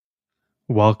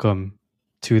welcome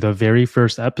to the very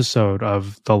first episode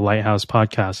of the Lighthouse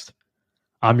Podcast.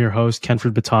 I'm your host,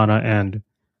 Kenford Batana, and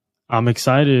I'm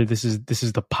excited. This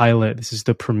is the pilot. This is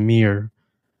the premiere.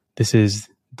 This is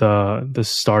the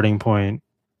starting point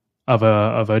of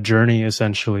a journey,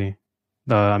 essentially.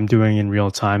 I'm doing in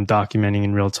real time, documenting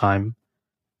in real time.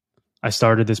 I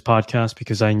started this podcast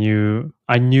because I knew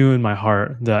in my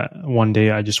heart that one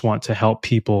day I just want to help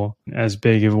people as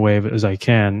big of a way as I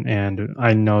can. And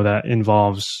I know that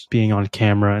involves being on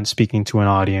camera and speaking to an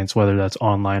audience, whether that's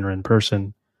online or in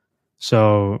person.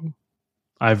 So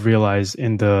I've realized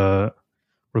in the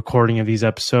recording of these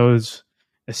episodes,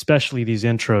 especially these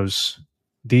intros,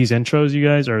 you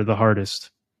guys, are the hardest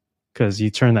because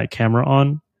you turn that camera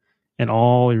on and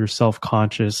all your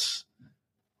self-conscious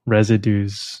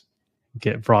residues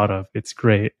get brought up. It's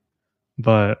great.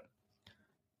 But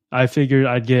I figured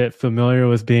I'd get familiar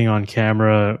with being on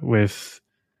camera, with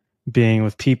being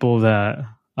with people that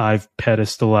I've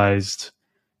pedestalized,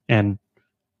 and,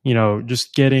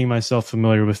 just getting myself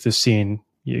familiar with the scene.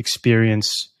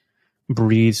 Experience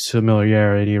breeds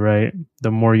familiarity, right?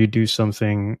 The more you do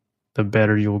something, the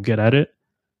better you'll get at it.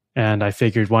 And I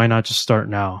figured, why not just start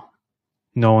now?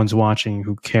 No one's watching.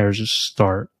 Who cares? Just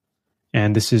start.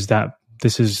 And this is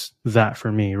that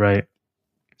for me, right?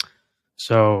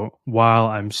 So while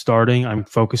I'm starting, I'm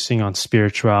focusing on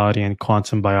spirituality and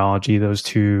quantum biology. Those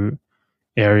two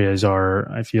areas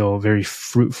are, I feel, very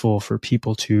fruitful for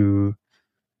people to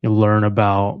learn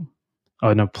about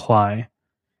and apply.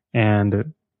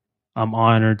 And I'm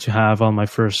honored to have on my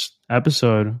first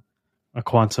episode a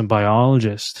quantum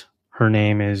biologist. Her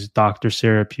name is Dr.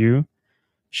 Sara Pugh.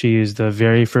 She is the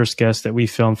very first guest that we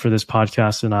filmed for this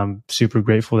podcast, and I'm super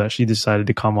grateful that she decided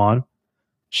to come on.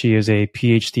 She is a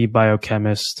PhD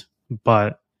biochemist,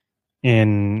 but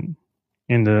in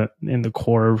the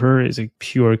core of her is a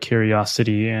pure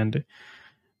curiosity and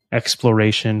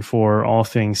exploration for all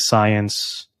things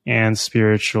science and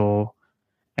spiritual,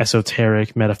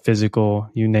 esoteric, metaphysical,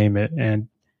 you name it. And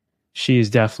she is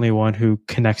definitely one who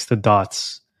connects the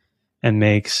dots and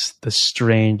makes the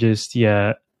strangest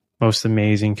yet most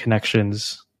amazing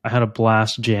connections. I had a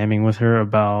blast jamming with her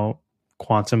about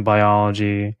quantum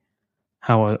biology,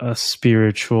 how a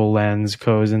spiritual lens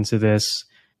goes into this,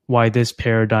 why this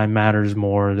paradigm matters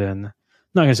more than, I'm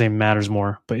not going to say matters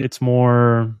more, but it's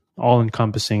more all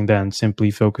encompassing than simply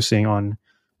focusing on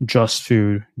just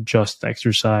food, just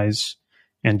exercise,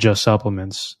 and just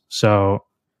supplements. So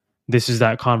this is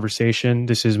that conversation.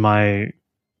 This is my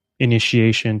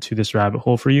initiation to this rabbit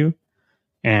hole for you.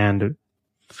 And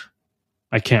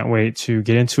I can't wait to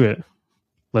get into it.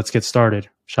 Let's get started,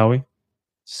 shall we?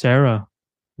 Sara,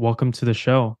 welcome to the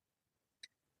show.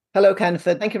 Hello,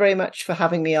 Kenford. Thank you very much for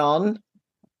having me on.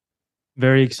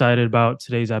 Very excited about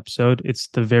today's episode. It's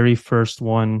the very first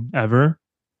one ever.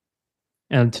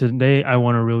 And today I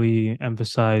want to really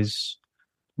emphasize,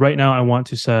 right now I want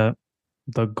to set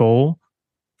the goal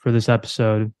for this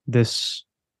episode. This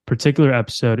particular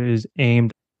episode is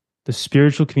aimed the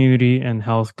spiritual community and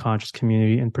health conscious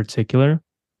community in particular,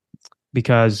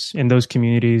 because in those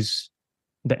communities,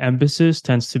 the emphasis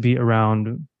tends to be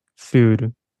around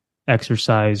food,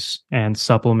 exercise, and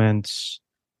supplements,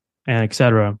 and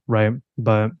etc., right?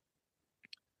 But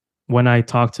when I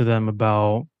talk to them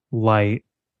about light,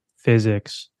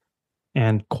 physics,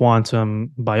 and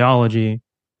quantum biology,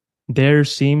 there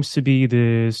seems to be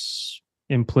this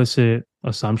implicit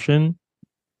assumption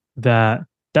that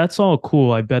that's all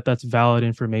cool. I bet that's valid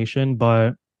information,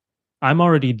 but I'm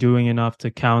already doing enough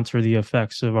to counter the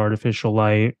effects of artificial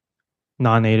light,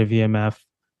 non-native EMF.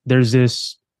 There's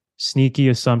this sneaky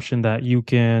assumption that you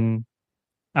can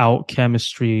out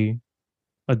chemistry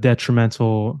a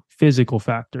detrimental physical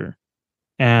factor.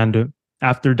 And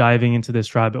after diving into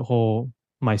this rabbit hole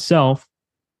myself,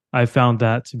 I found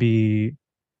that to be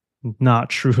not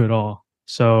true at all.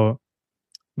 So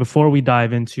before we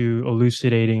dive into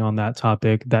elucidating on that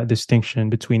topic, that distinction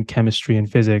between chemistry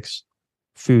and physics,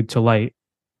 food to light,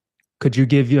 could you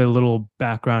give you a little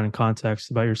background and context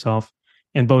about yourself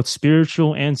in both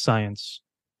spiritual and science?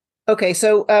 Okay,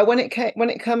 so when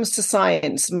it comes to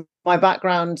science, my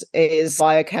background is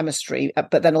biochemistry,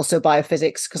 but then also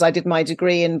biophysics, because I did my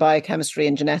degree in biochemistry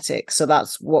and genetics. So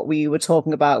that's what we were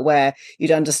talking about, where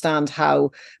you'd understand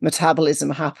how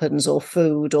metabolism happens, or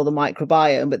food, or the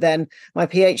microbiome. But then my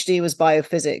PhD was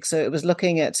biophysics, so it was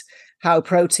looking at how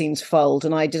proteins fold,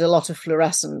 and I did a lot of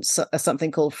fluorescence,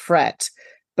 something called FRET.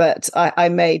 But I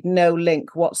made no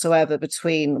link whatsoever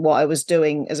between what I was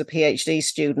doing as a PhD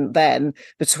student then,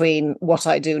 between what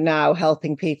I do now,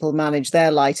 helping people manage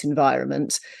their light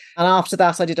environment, And after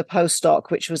that, I did a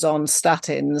postdoc, which was on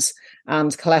statins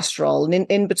and cholesterol. And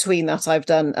in between that, I've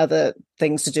done other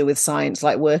things to do with science,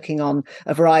 like working on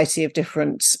a variety of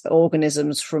different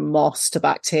organisms, from moss to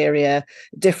bacteria,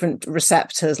 different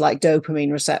receptors like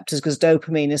dopamine receptors, because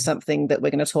dopamine is something that we're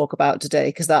going to talk about today,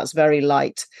 because that's very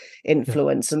light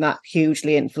influence, and that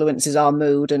hugely influences our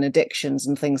mood and addictions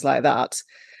and things like that.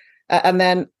 And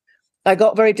then I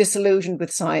got very disillusioned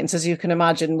with science, as you can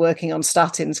imagine, working on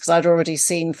statins, because I'd already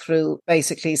seen through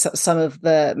basically some of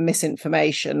the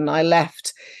misinformation. I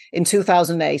left in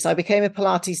 2008. I became a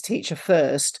Pilates teacher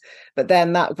first, but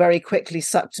then that very quickly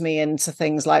sucked me into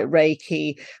things like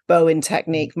Reiki, Bowen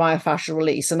technique, myofascial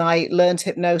release. And I learned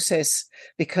hypnosis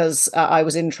because I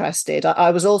was interested. I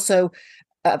was also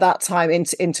at that time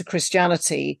into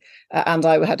Christianity, and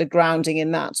I had a grounding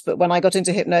in that. But when I got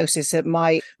into hypnosis,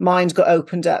 my mind got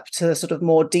opened up to sort of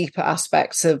more deeper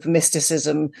aspects of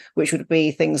mysticism, which would be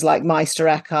things like Meister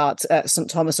Eckhart, St.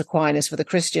 Thomas Aquinas for the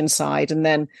Christian side, and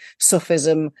then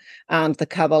Sufism and the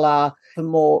Kabbalah for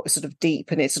more sort of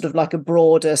deep, and it's sort of like a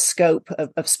broader scope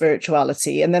of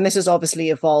spirituality. And then this has obviously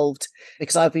evolved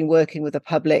because I've been working with the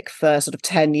public for sort of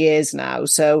 10 years now.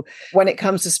 So when it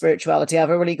comes to spirituality, I have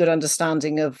a really good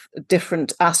understanding of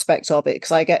different aspects of it,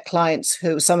 because I get clients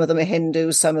who, some of them are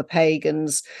Hindus, some are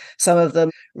pagans, some of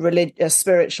them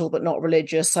spiritual but not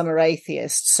religious, some are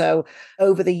atheists. So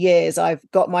over the years, I've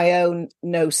got my own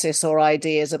gnosis or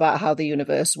ideas about how the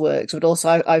universe works, but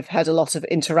also I've had a lot of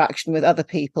interaction with other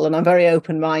people, and I'm very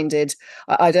open-minded.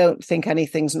 I don't think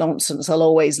anything's nonsense. I'll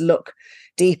always look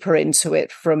deeper into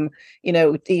it, from,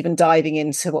 even diving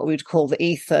into what we would call the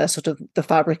ether, sort of the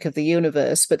fabric of the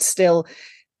universe, but still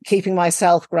keeping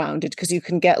myself grounded, because you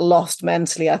can get lost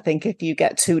mentally, I think, if you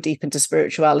get too deep into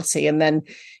spirituality, and then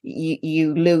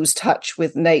you lose touch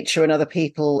with nature and other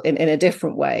people in a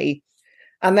different way.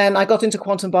 And then I got into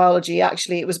quantum biology.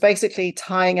 Actually, it was basically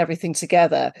tying everything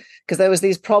together, because there was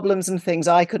these problems and things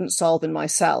I couldn't solve in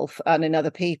myself and in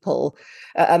other people.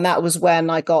 And that was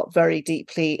when I got very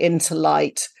deeply into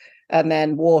light, and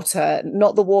then water,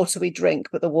 not the water we drink,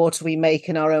 but the water we make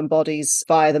in our own bodies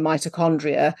via the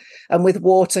mitochondria. And with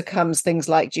water comes things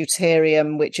like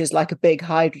deuterium, which is like a big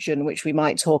hydrogen, which we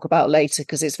might talk about later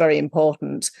because it's very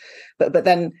important. But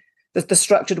then the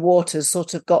structured water's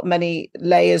sort of got many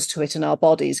layers to it in our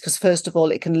bodies, because first of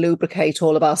all, it can lubricate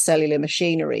all of our cellular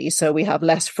machinery, so we have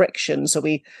less friction, so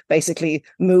we basically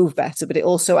move better. But it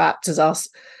also acts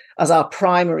as our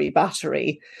primary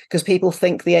battery, because people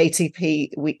think the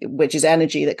ATP, which is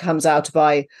energy that comes out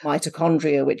by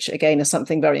mitochondria, which again is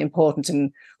something very important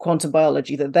in quantum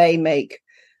biology, that they make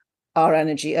our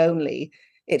energy only.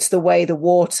 It's the way the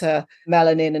water,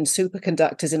 melanin, and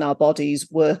superconductors in our bodies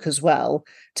work as well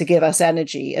to give us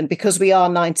energy. And because we are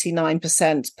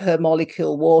 99% per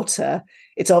molecule water,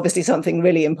 it's obviously something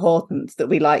really important that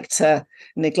we like to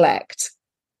neglect.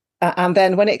 And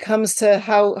then when it comes to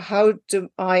how do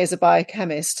I, as a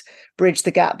biochemist, bridge the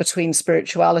gap between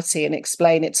spirituality and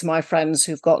explain it to my friends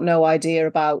who've got no idea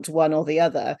about one or the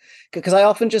other? Because I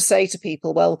often just say to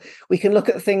people, well, we can look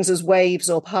at things as waves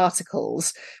or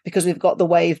particles because we've got the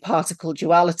wave-particle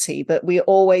duality, but we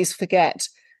always forget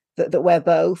that we're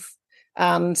both.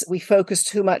 And we focus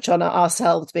too much on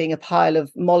ourselves being a pile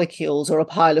of molecules or a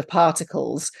pile of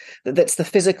particles. That's the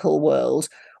physical world.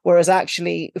 Whereas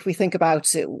actually, if we think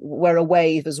about it, we're a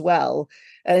wave as well.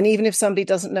 And even if somebody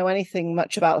doesn't know anything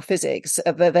much about physics,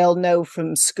 they'll know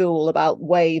from school about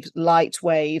waves, light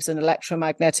waves and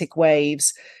electromagnetic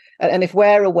waves. And if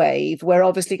we're a wave, we're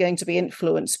obviously going to be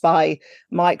influenced by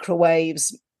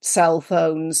microwaves, cell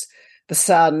phones, the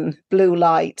sun, blue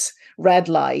light, red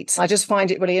light. I just find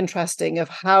it really interesting of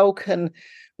how can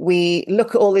we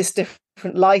look at all this different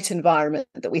light environment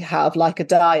that we have, like a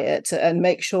diet, and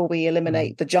make sure we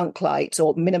eliminate the junk light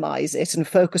or minimize it and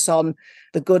focus on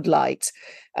the good light,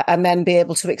 and then be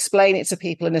able to explain it to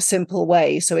people in a simple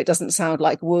way so it doesn't sound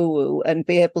like woo-woo, and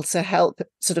be able to help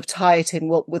sort of tie it in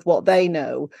with what they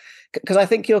know. Because I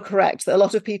think you're correct that a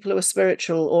lot of people who are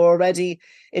spiritual or already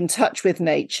in touch with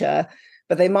nature,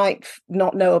 but they might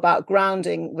not know about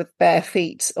grounding with bare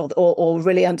feet or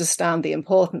really understand the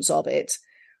importance of it.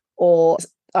 Or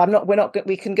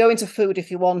we can go into food if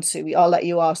you want to. I'll let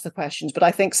you ask the questions. But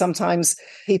I think sometimes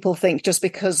people think just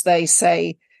because they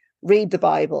say, read the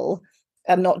Bible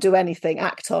and not do anything,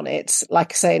 act on it,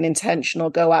 like say an intentional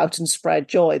go out and spread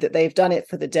joy, that they've done it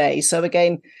for the day. So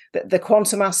again, the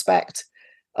quantum aspect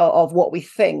of what we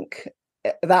think,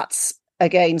 that's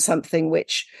again, something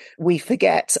which we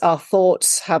forget. Our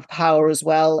thoughts have power as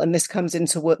well. And this comes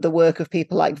into the work of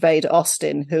people like Veda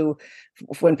Austin, who,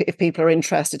 if people are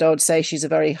interested, I would say she's a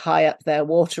very high up there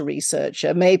water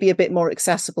researcher, maybe a bit more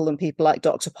accessible than people like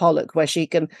Dr. Pollock, where she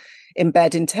can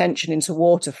embed intention into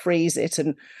water, freeze it,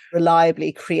 and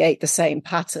reliably create the same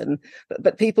pattern.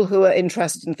 But people who are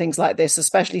interested in things like this,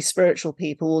 especially spiritual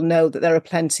people, will know that there are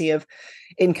plenty of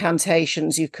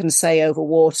incantations you can say over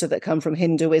water that come from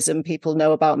Hinduism. People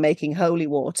know about making holy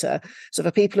water. So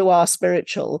for people who are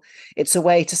spiritual, it's a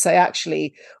way to say,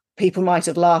 actually, people might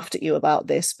have laughed at you about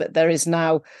this, but there is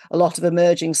now a lot of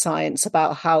emerging science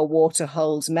about how water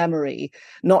holds memory,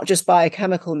 not just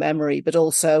biochemical memory, but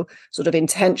also sort of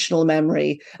intentional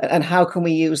memory. And how can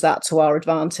we use that to our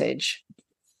advantage?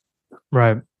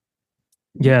 Right.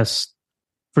 Yes.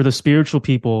 For the spiritual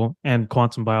people and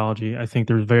quantum biology, I think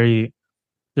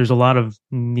there's a lot of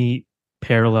neat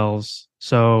parallels.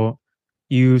 So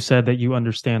you said that you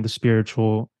understand the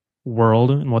spiritual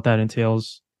world and what that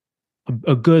entails.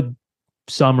 A good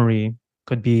summary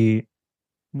could be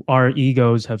our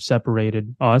egos have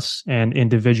separated us and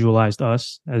individualized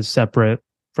us as separate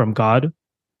from God.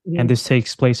 And this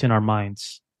takes place in our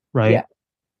minds, right? Yeah.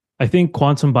 I think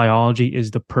quantum biology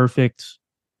is the perfect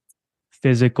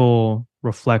physical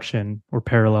reflection or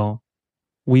parallel.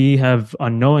 We have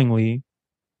unknowingly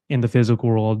in the physical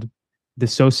world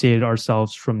dissociated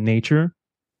ourselves from nature,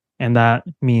 and that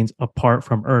means apart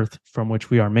from Earth, from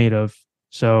which we are made of.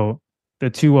 So the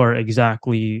two are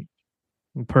exactly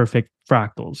perfect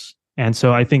fractals. And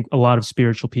so I think a lot of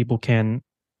spiritual people can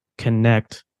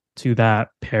connect to that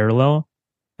parallel.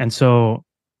 And so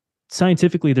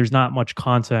scientifically, there's not much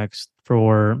context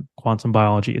for quantum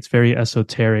biology. It's very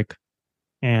esoteric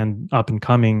and up and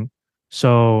coming.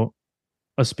 So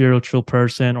a spiritual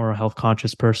person or a health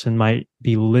conscious person might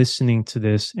be listening to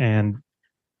this and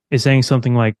is saying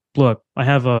something like, look, I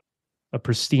have a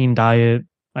pristine diet.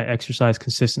 I exercise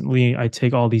consistently. I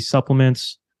take all these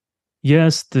supplements.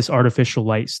 Yes, this artificial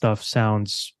light stuff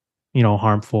sounds,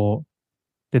 harmful.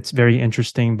 It's very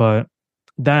interesting, but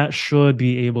that should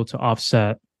be able to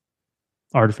offset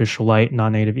artificial light,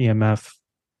 non-native EMF.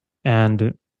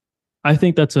 And I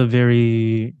think that's a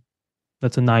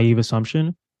naive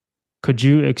assumption. Could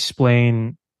you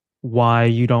explain why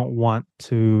you don't want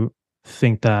to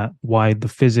think that, why the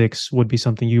physics would be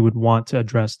something you would want to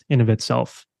address in of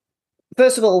itself?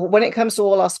 First of all, when it comes to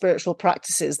all our spiritual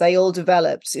practices, they all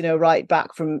developed, right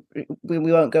back from, we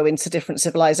won't go into different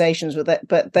civilizations with it,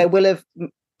 but there will have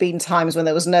been times when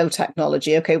there was no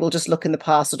technology. Okay, we'll just look in the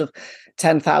past sort of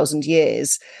 10,000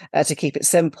 years to keep it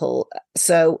simple.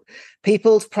 So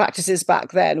people's practices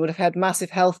back then would have had massive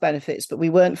health benefits, but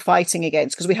we weren't fighting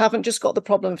against, because we haven't just got the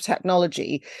problem of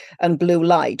technology and blue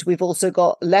light. We've also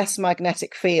got less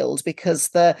magnetic field, because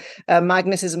the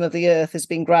magnetism of the Earth has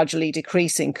been gradually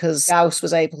decreasing, because Gauss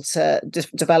was able to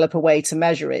develop a way to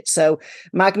measure it. So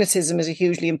magnetism is a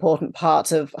hugely important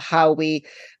part of how we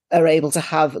are able to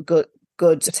have good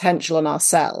potential on our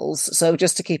cells. So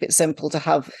just to keep it simple, to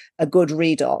have a good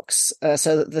redox,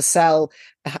 so that the cell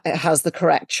has the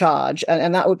correct charge,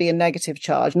 and that would be a negative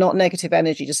charge, not negative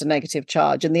energy, just a negative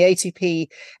charge. And the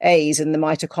ATPase in the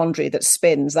mitochondria that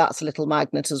spins, that's a little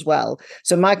magnet as well.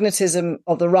 So magnetism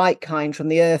of the right kind from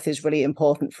the Earth is really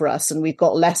important for us, and we've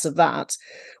got less of that.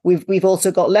 We've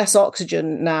also got less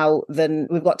oxygen now than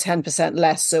we've got 10%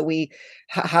 less, so we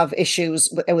have issues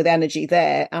with energy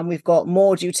there. And we've got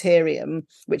more deuterium,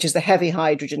 which is the heavy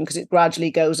hydrogen, because it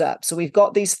gradually goes up. So we've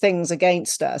got these things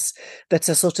against us that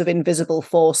are sort of invisible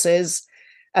forces.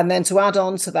 And then to add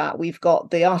on to that, we've got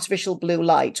the artificial blue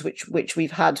light, which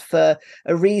we've had for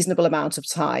a reasonable amount of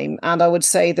time. And I would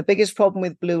say the biggest problem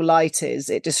with blue light is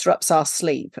it disrupts our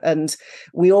sleep. And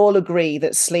we all agree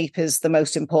that sleep is the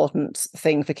most important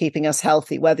thing for keeping us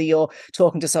healthy, whether you're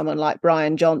talking to someone like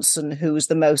Brian Johnson, who's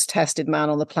the most tested man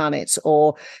on the planet,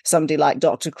 or somebody like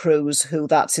Dr. Cruz, who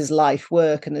that's his life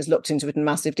work and has looked into it in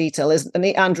massive detail. And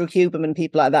Andrew Huberman,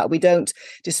 people like that, we don't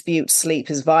dispute sleep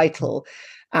is vital.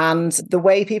 And the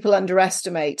way people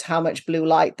underestimate how much blue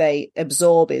light they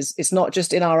absorb is it's not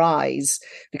just in our eyes,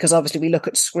 because obviously we look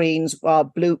at screens,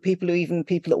 people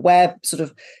that wear sort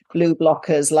of blue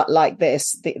blockers like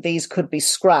this, these could be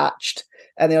scratched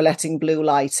and they're letting blue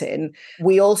light in.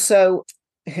 We also,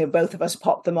 both of us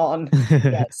pop them on.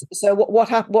 Yes. So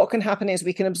what can happen is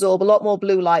we can absorb a lot more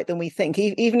blue light than we think.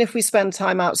 Even if we spend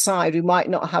time outside, we might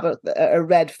not have a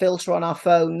red filter on our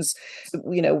phones.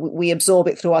 We absorb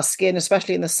it through our skin,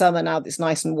 especially in the summer. Now it's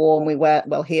nice and warm,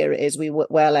 here it is, we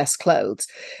wear less clothes.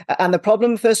 And the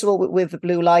problem, first of all, with the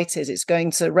blue light is it's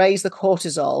going to raise the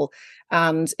cortisol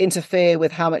and interfere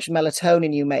with how much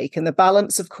melatonin you make. And the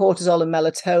balance of cortisol and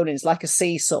melatonin is like a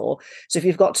seesaw. So if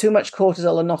you've got too much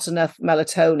cortisol and not enough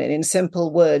melatonin, in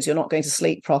simple words, you're not going to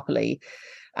sleep properly.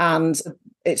 And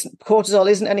cortisol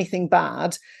isn't anything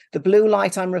bad. The blue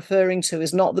light I'm referring to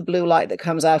is not the blue light that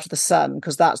comes out of the sun,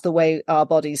 because that's the way our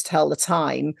bodies tell the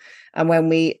time. And when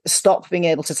we stop being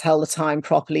able to tell the time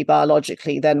properly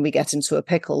biologically, then we get into a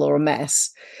pickle or a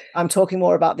mess. I'm talking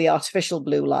more about the artificial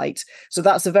blue light. So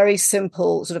that's a very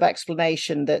simple sort of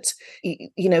explanation that,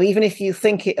 even if you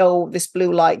think, this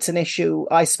blue light's an issue,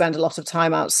 I spend a lot of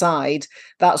time outside,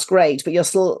 that's great, but you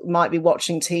still might be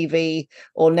watching TV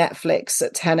or Netflix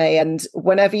at 10 a.m. And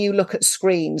whenever you look at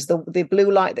screens, the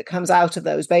blue light that comes out of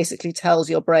those basically tells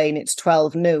your brain it's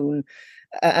 12 noon.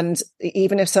 And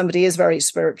even if somebody is very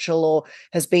spiritual or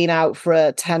has been out for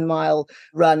a 10-mile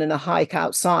run and a hike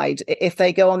outside, if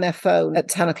they go on their phone at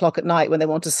 10 o'clock at night when they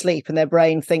want to sleep and their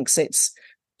brain thinks it's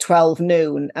 12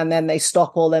 noon and then they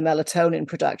stop all their melatonin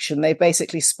production, they've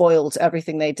basically spoiled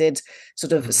everything they did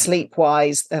sort of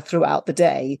sleep-wise throughout the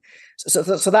day. So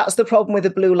that's the problem with the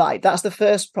blue light. That's the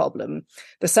first problem.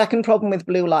 The second problem with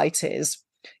blue light is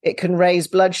it can raise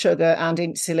blood sugar and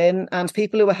insulin. And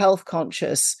people who are health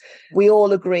conscious, we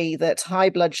all agree that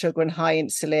high blood sugar and high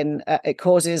insulin, it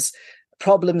causes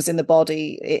problems in the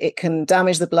body. It can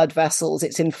damage the blood vessels.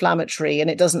 It's inflammatory. And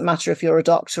it doesn't matter if you're a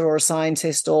doctor or a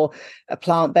scientist or a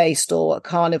plant-based or a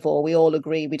carnivore. We all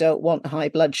agree we don't want high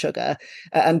blood sugar.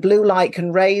 And blue light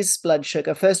can raise blood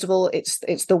sugar. First of all,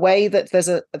 it's the way that there's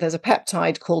a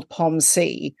peptide called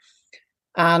POMC.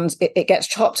 And it gets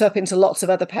chopped up into lots of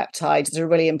other peptides that are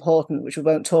really important, which we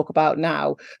won't talk about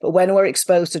now. But when we're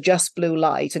exposed to just blue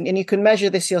light, and you can measure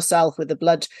this yourself with the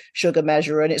blood sugar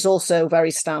measurer, and it's also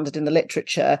very standard in the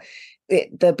literature,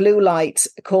 the blue light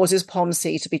causes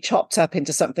POMC to be chopped up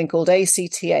into something called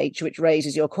ACTH, which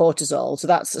raises your cortisol. So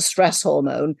that's a stress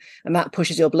hormone, and that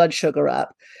pushes your blood sugar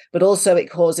up. But also it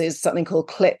causes something called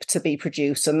CLIP to be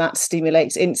produced, and that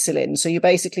stimulates insulin. So you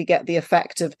basically get the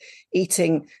effect of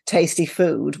eating tasty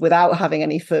food without having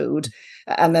any food.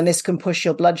 And then this can push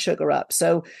your blood sugar up.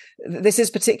 So this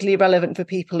is particularly relevant for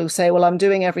people who say, well, I'm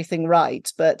doing everything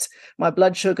right, but my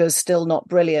blood sugar is still not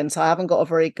brilliant. I haven't got a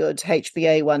very good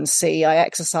HbA1c. I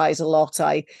exercise a lot.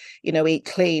 I, eat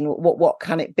clean. What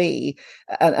can it be?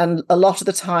 And a lot of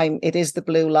the time it is the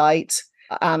blue light.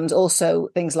 And also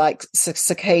things like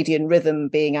circadian rhythm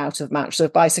being out of match. So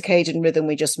by circadian rhythm,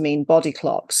 we just mean body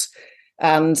clocks.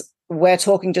 And we're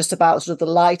talking just about sort of the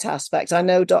light aspect. I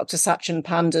know Dr. Sachin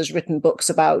Panda's written books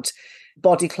about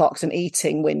body clocks and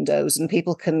eating windows, and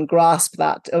people can grasp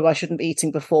that, I shouldn't be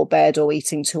eating before bed or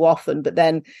eating too often. But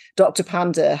then Dr.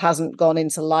 Panda hasn't gone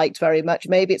into light very much.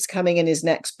 Maybe it's coming in his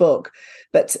next book.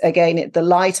 But again, the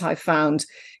light I found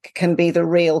can be the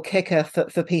real kicker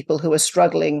for people who are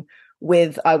struggling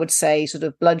with, I would say, sort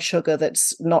of blood sugar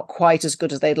that's not quite as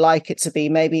good as they'd like it to be.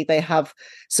 Maybe they have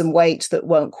some weight that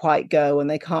won't quite go and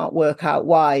they can't work out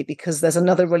why, because there's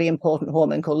another really important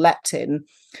hormone called leptin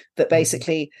that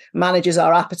basically manages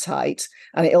our appetite,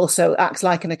 and it also acts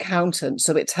like an accountant.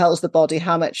 So it tells the body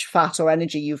how much fat or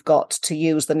energy you've got to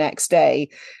use the next day.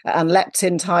 And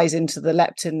leptin ties into the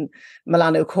leptin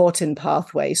melanocortin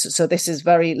pathway. So this is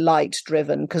very light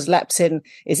driven, because leptin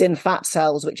is in fat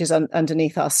cells, which is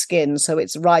underneath our skin. So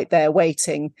it's right there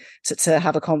waiting to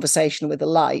have a conversation with the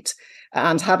light.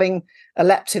 And having a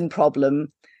leptin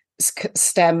problem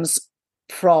stems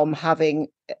from having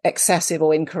excessive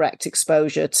or incorrect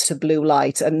exposure to blue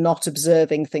light and not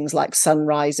observing things like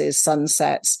sunrises,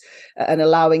 sunsets, and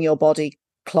allowing your body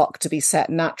clock to be set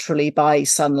naturally by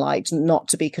sunlight, not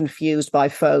to be confused by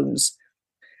phones.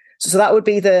 So that would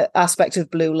be the aspect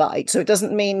of blue light. So it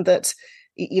doesn't mean that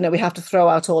we have to throw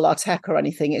out all our tech or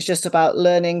anything. It's just about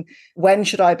learning, when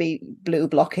should I be blue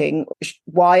blocking?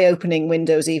 Why opening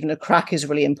windows, even a crack, is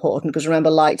really important, because remember,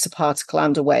 light's a particle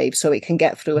and a wave, so it can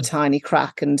get through a tiny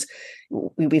crack, and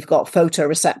we've got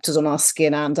photoreceptors on our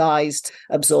skin and eyes to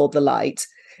absorb the light.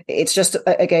 It's just,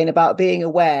 again, about being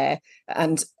aware.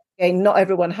 And again, not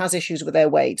everyone has issues with their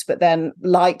weight, but then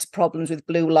light problems with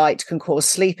blue light can cause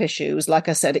sleep issues. Like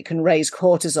I said, it can raise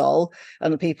cortisol,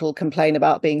 and people complain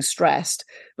about being stressed.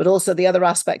 But also the other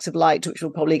aspects of light, which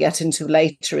we'll probably get into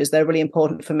later, is they're really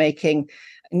important for making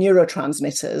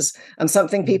neurotransmitters. And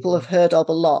something people have heard of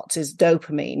a lot is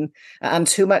dopamine. And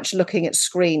too much looking at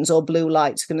screens or blue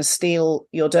light is going to steal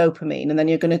your dopamine. And then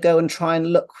you're going to go and try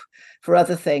and look for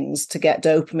other things to get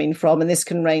dopamine from. And this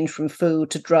can range from food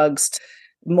to drugs to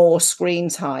more screen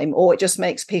time, or it just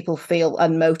makes people feel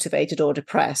unmotivated or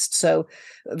depressed. So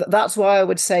that's why I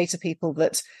would say to people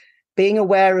that being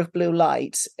aware of blue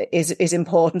light is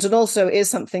important, and also is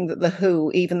something that the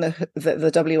WHO, even the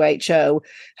WHO,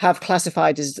 have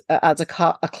classified as a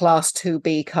class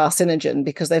 2B carcinogen,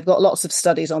 because they've got lots of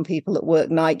studies on people that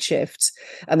work night shifts,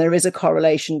 and there is a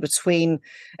correlation between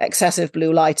excessive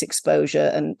blue light exposure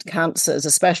and cancers,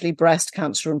 especially breast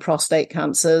cancer and prostate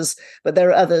cancers, but there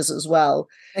are others as well.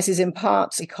 This is in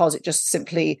part because it just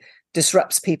simply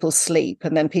disrupts people's sleep,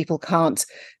 and then people can't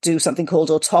do something called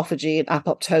autophagy and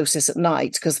apoptosis at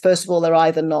night, because first of all, they're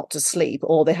either not asleep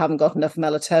or they haven't got enough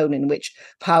melatonin, which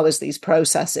powers these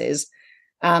processes.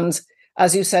 And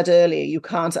as you said earlier, you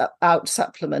can't out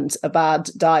supplement a bad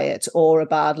diet or a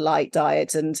bad light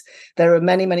diet. And there are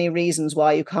many, many reasons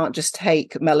why you can't just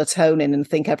take melatonin and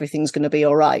think everything's going to be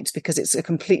all right, because it's a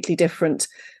completely different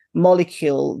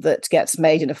molecule that gets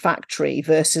made in a factory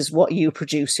versus what you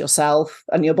produce yourself,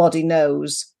 and your body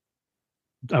knows.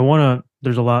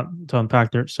 There's a lot to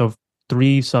unpack there. So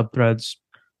 3 subthreads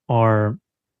are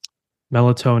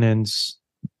melatonin's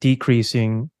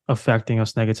decreasing, affecting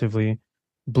us negatively.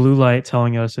 Blue light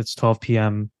telling us it's 12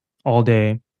 p.m. all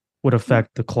day would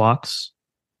affect the clocks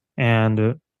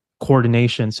and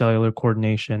coordination, cellular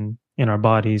coordination in our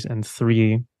bodies. And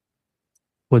 3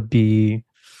 would be,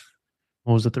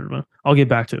 what was the third one? I'll get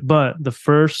back to it. But the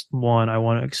first one I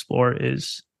want to explore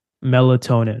is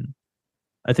melatonin.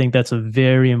 I think that's a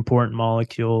very important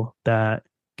molecule that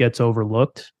gets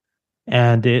overlooked,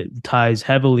 and it ties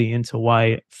heavily into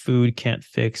why food can't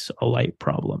fix a light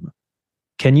problem.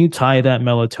 Can you tie that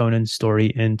melatonin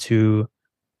story into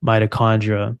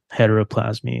mitochondria,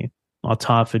 heteroplasmy,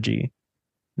 autophagy,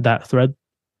 that thread?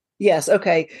 Yes.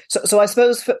 Okay. So I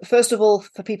suppose, first of all,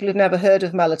 for people who've never heard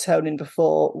of melatonin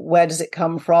before, where does it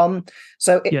come from?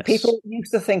 So Yes. People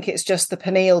used to think it's just the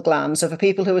pineal gland. So for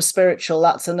people who are spiritual,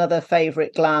 that's another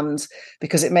favorite gland,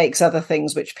 because it makes other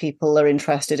things which people are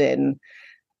interested in.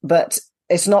 But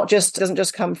it's not just, doesn't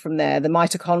just come from there. The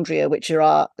mitochondria, which are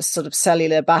our sort of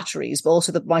cellular batteries, but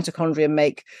also the mitochondria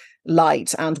make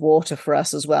light and water for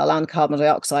us as well, and carbon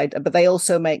dioxide, but they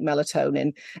also make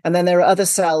melatonin. And then there are other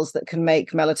cells that can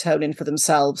make melatonin for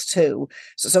themselves too.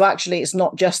 So actually, it's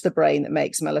not just the brain that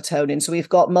makes melatonin. So we've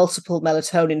got multiple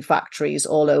melatonin factories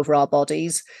all over our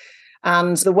bodies.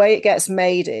 And the way it gets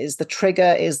made is, the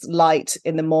trigger is light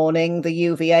in the morning, the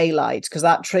UVA light, because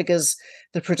that triggers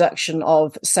the production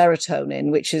of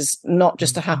serotonin, which is not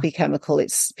just a happy chemical.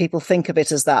 It's, people think of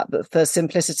it as that, but for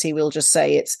simplicity, we'll just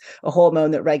say it's a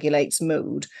hormone that regulates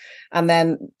mood. And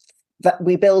then that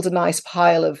we build a nice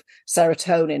pile of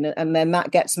serotonin, and then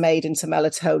that gets made into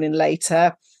melatonin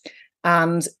later.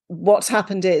 And what's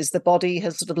happened is the body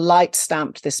has sort of light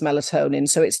stamped this melatonin.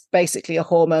 So it's basically a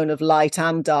hormone of light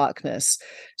and darkness.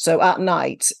 So at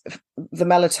night, the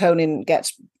melatonin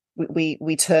gets,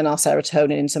 we turn our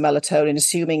serotonin into melatonin,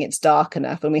 assuming it's dark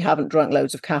enough and we haven't drunk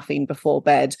loads of caffeine before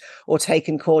bed or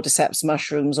taken cordyceps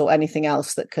mushrooms or anything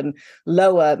else that can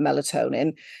lower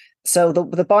melatonin. So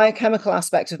the biochemical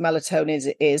aspect of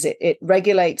melatonin is it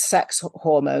regulates sex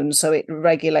hormones. So it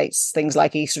regulates things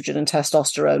like estrogen and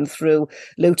testosterone through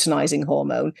luteinizing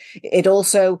hormone. It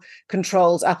also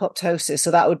controls apoptosis. So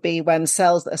that would be when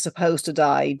cells that are supposed to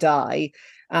die.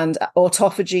 And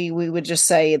autophagy, we would just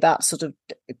say that's sort of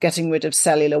getting rid of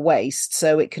cellular waste.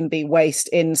 So it can be waste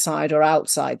inside or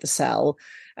outside the cell,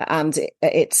 and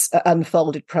it's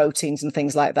unfolded proteins and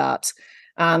things like that.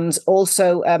 And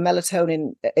also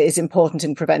melatonin is important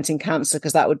in preventing cancer,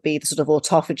 because that would be the sort of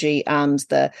autophagy and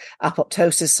the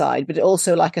apoptosis side. But it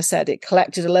also, like I said, it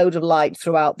collected a load of light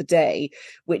throughout the day,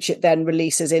 which it then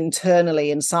releases internally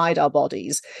inside our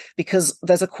bodies, because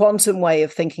there's a quantum way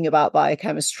of thinking about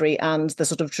biochemistry and the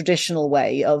sort of traditional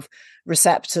way of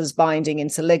receptors binding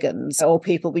into ligands, or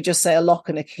we just say a lock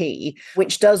and a key,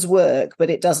 which does work, but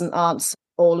it doesn't answer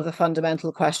all of the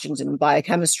fundamental questions in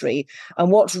biochemistry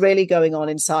and what's really going on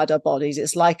inside our bodies.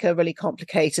 It's like a really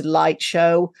complicated light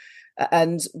show,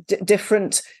 and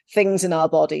different things in our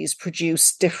bodies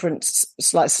produce different,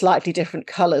 slightly different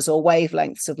colors or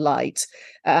wavelengths of light.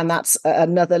 And that's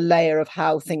another layer of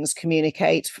how things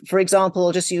communicate. For example,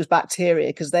 I'll just use bacteria,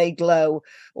 because they glow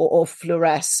or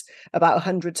fluoresce about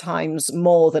 100 times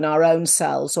more than our own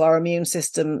cells. So our immune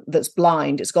system that's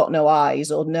blind, it's got no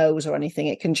eyes or nose or anything,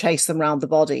 it can chase them around the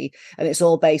body, and it's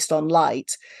all based on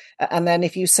light. And then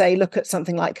if you say, look at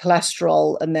something like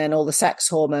cholesterol and then all the sex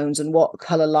hormones and what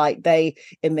color light they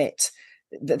emit,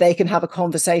 that they can have a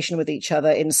conversation with each other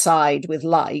inside with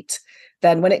light.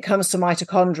 Then when it comes to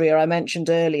mitochondria, I mentioned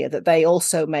earlier that they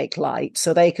also make light.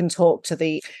 So they can talk to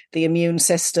the immune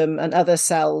system and other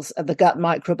cells, and the gut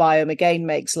microbiome again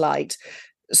makes light.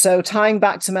 So tying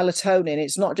back to melatonin,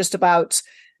 it's not just about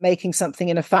making something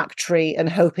in a factory and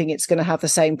hoping it's going to have the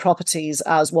same properties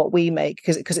as what we make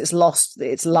because it's lost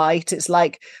its light. It's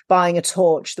like buying a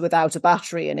torch without a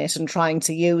battery in it and trying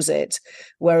to use it,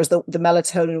 whereas the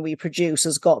melatonin we produce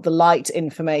has got the light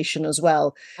information as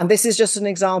well. And this is just an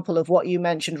example of what you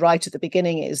mentioned right at the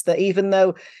beginning, is that even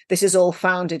though this is all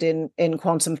founded in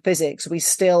quantum physics, we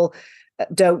still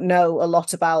don't know a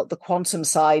lot about the quantum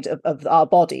side of our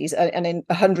bodies. And in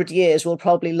 100 years, we'll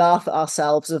probably laugh at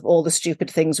ourselves of all the stupid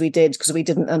things we did because we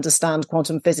didn't understand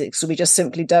quantum physics. So we just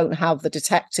simply don't have the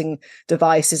detecting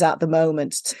devices at the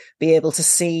moment to be able to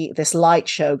see this light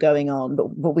show going on.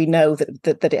 But we know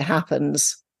that it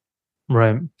happens.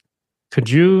 Right. Could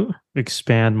you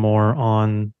expand more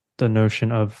on the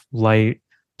notion of light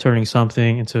turning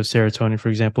something into serotonin, for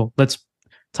example? Let's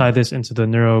tie this into the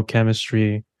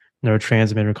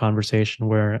neurotransmitter conversation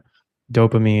where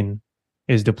dopamine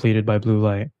is depleted by blue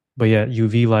light, but yet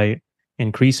UV light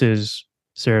increases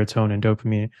serotonin and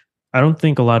dopamine. I don't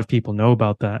think a lot of people know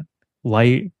about that.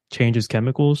 Light changes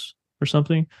chemicals or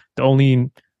something. The only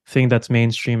thing that's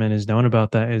mainstream and is known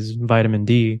about that is vitamin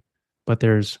D, but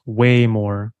there's way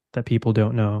more that people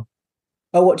don't know.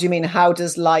 Oh, what do you mean? How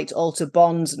does light alter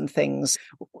bonds and things?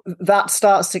 That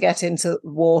starts to get into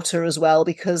water as well,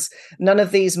 because none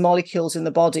of these molecules in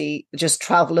the body just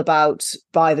travel about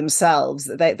by themselves.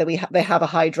 They have a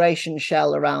hydration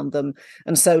shell around them,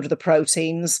 and so do the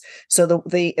proteins. So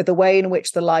the way in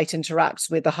which the light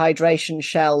interacts with the hydration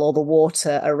shell or the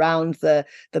water around the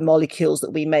molecules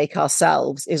that we make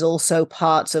ourselves is also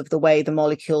part of the way the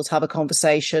molecules have a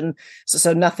conversation.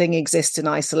 So nothing exists in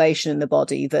isolation in the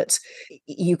body. That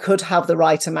you could have the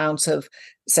right amount of,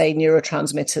 say,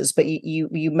 neurotransmitters, but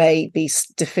you may be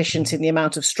deficient in the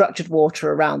amount of structured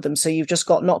water around them. So you've just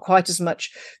got not quite as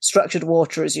much structured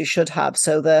water as you should have.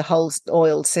 So the whole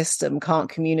oiled system can't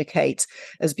communicate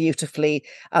as beautifully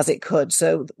as it could.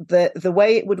 So the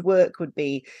way it would work would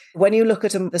be, when you look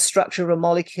at the structure of a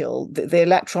molecule, the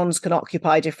electrons can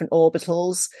occupy different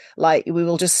orbitals. Like we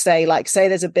will just say, say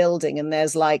there's a building and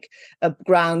there's like a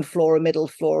ground floor, a middle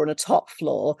floor, and a top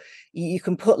floor. You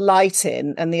can put light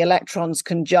in and the electrons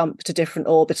can jump to different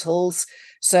orbitals.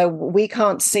 So we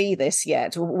can't see this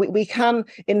yet. We can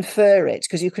infer it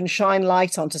because you can shine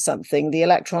light onto something. The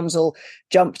electrons will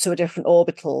jump to a different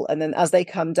orbital, and then as they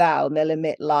come down, they'll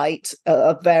emit light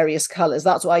of various colors.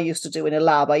 That's what I used to do in a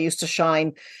lab. I used to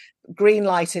shine green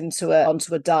light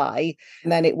onto a dye,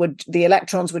 and then the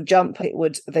electrons would jump,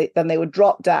 then they would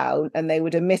drop down and they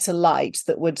would emit a light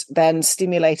that would then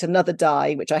stimulate another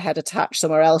dye which I had attached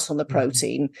somewhere else on the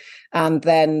protein, and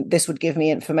then this would give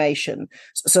me information.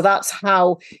 So that's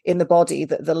how in the body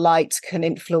that the light can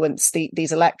influence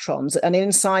these electrons, and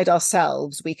inside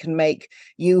ourselves we can make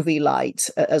UV light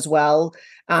as well.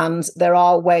 And there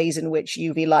are ways in which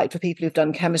UV light, for people who've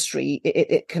done chemistry,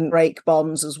 it can break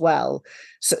bonds as well.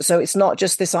 So it's not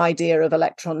just this idea of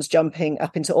electrons jumping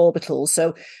up into orbitals.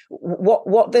 So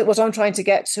what I'm trying to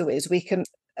get to is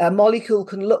a molecule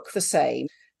can look the same,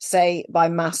 say by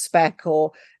mass spec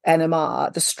or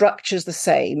NMR, the structure's the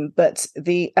same, but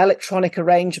the electronic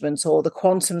arrangement or the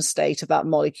quantum state of that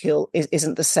molecule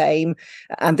isn't the same.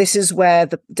 And this is where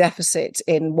the deficit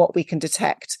in what we can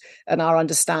detect and our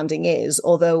understanding is,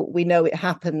 although we know it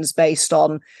happens based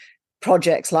on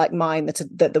projects like mine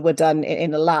that were done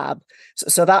in a lab.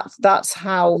 So that's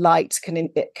how light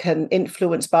can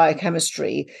influence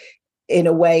biochemistry in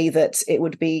a way that it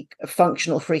would be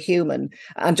functional for a human.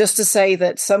 And just to say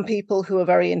that some people who are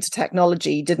very into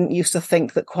technology didn't used to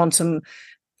think that quantum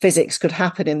physics could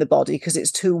happen in the body because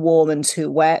it's too warm and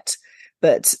too wet.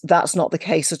 But that's not the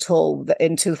case at all.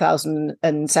 In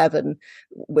 2007,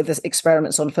 with the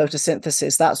experiments on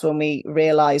photosynthesis, that's when we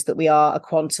realized that we are a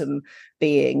quantum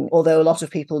being. Although a lot of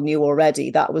people knew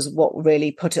already, that was what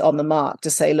really put it on the mark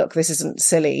to say, look, this isn't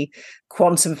silly.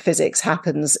 Quantum physics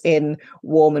happens in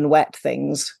warm and wet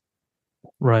things.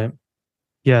 Right.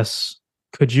 Yes.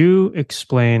 Could you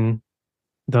explain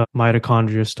the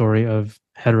mitochondria story of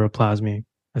heteroplasmy?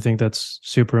 I think that's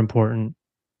super important.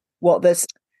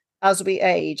 As we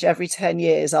age, every 10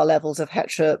 years, our levels of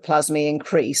heteroplasmy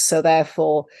increase. So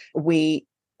therefore,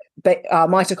 our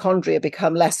mitochondria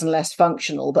become less and less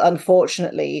functional. But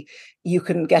unfortunately,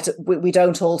 we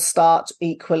don't all start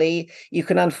equally. You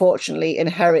can unfortunately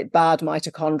inherit bad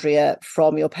mitochondria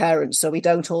from your parents. So we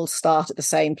don't all start at the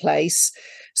same place.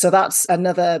 So that's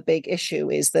another big issue,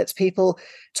 is that people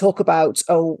talk about,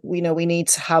 we need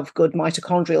to have good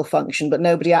mitochondrial function, but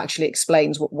nobody actually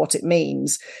explains what it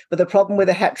means. But the problem with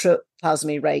the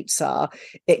heteroplasmy rates are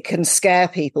it can scare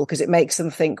people because it makes them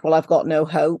think, well, I've got no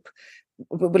hope.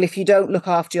 Well, if you don't look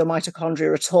after your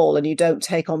mitochondria at all and you don't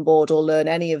take on board or learn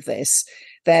any of this,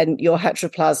 then your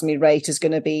heteroplasmy rate is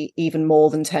going to be even more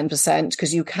than 10%,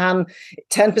 because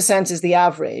 10% is the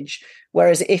average.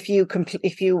 Whereas if you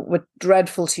were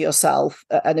dreadful to yourself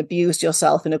and abused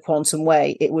yourself in a quantum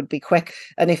way, it would be quick.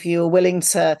 And if you were willing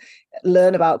to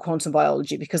learn about quantum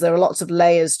biology, because there are lots of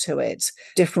layers to it,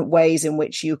 different ways in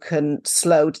which you can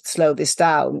slow this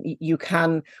down, you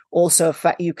can also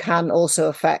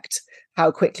affect how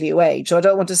quickly you age. So I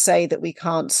don't want to say that we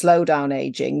can't slow down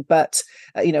aging, but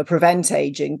prevent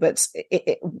aging. But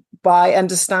by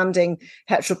understanding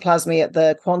heteroplasmy at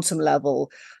the quantum level,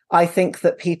 I think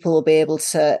that people will be able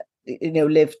to,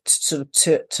 live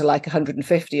to like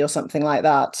 150 or something like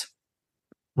that.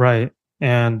 Right.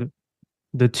 And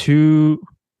the two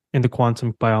in the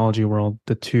quantum biology world,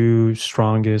 the two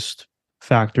strongest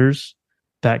factors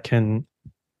that can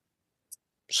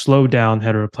slow down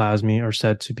heteroplasmy are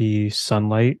said to be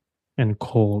sunlight and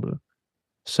cold.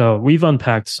 So we've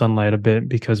unpacked sunlight a bit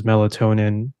because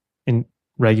melatonin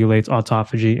regulates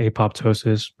autophagy,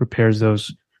 apoptosis, repairs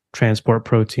those transport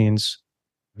proteins.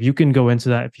 You can go into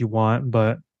that if you want,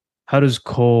 but how does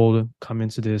cold come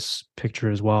into this picture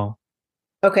as well?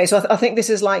 Okay, so I think this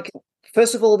is like,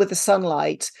 first of all, with the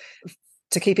sunlight,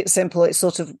 to keep it simple,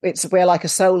 we're like a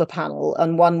solar panel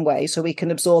in one way, so we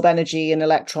can absorb energy and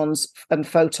electrons and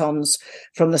photons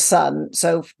from the sun.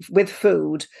 So with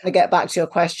food, I get back to your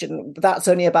question, that's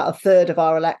only about a third of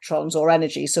our electrons or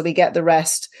energy. So we get the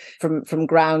rest from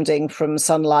grounding, from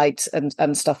sunlight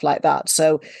and stuff like that.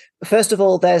 So first of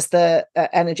all, there's the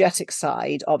energetic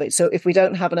side of it. So if we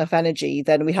don't have enough energy,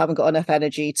 then we haven't got enough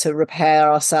energy to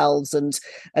repair ourselves and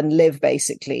live,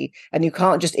 basically. And you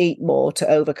can't just eat more to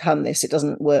overcome this. It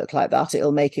doesn't work like that.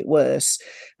 It'll make it worse.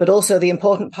 But also the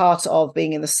important part of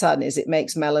being in the sun is it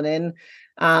makes melanin.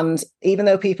 And even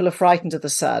though people are frightened of the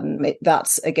sun,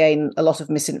 that's, again, a lot of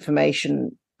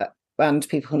misinformation, and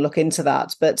people can look into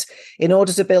that. But in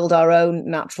order to build our own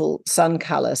natural sun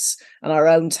callus and our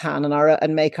own tan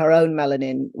and make our own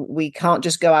melanin, we can't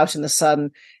just go out in the sun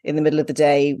in the middle of the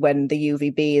day when the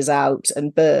UVB is out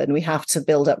and burn. We have to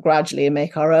build up gradually and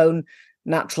make our own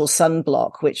natural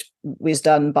sunblock, which is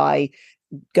done by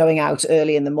going out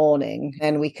early in the morning,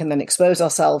 and we can then expose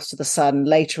ourselves to the sun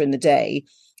later in the day.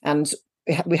 And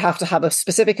we have to have a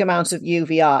specific amount of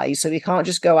UVI. So we can't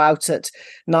just go out at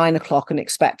 9 o'clock and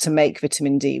expect to make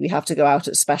vitamin D. We have to go out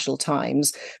at special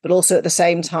times. But also at the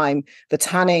same time, the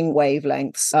tanning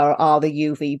wavelengths are the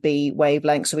UVB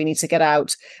wavelengths. So we need to get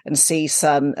out and see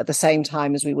sun at the same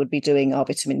time as we would be doing our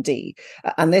vitamin D.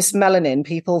 And this melanin,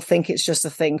 people think it's just a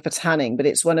thing for tanning, but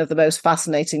it's one of the most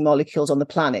fascinating molecules on the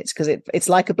planet, because it's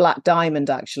like a black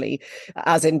diamond, actually,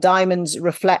 as in diamonds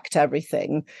reflect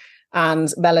everything and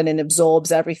melanin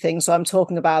absorbs everything. So I'm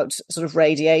talking about sort of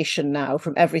radiation now,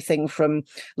 from everything from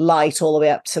light all the way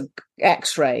up to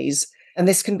X-rays. And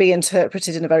this can be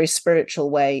interpreted in a very spiritual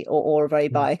way or a very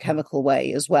biochemical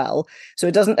way as well. So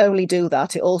it doesn't only do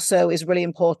that. It also is really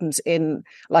important in,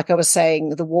 like I was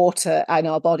saying, the water in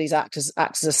our bodies acts as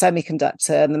a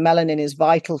semiconductor, and the melanin is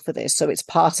vital for this. So it's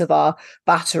part of our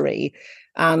battery.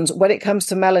 And when it comes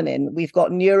to melanin, we've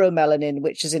got neuromelanin,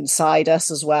 which is inside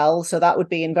us as well. So that would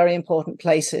be in very important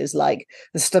places like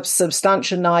the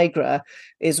substantia nigra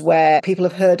is where people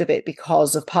have heard of it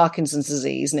because of Parkinson's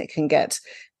disease, and it can get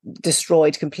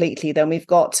destroyed completely. Then we've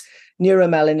got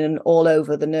neuromelanin all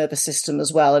over the nervous system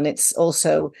as well. And it's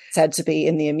also said to be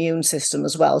in the immune system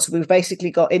as well. So we've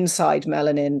basically got inside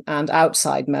melanin and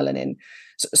outside melanin.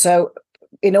 So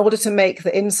in order to make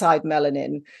the inside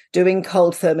melanin, doing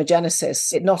cold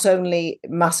thermogenesis, it not only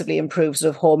massively improves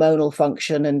sort of hormonal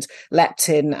function and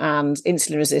leptin and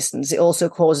insulin resistance, it also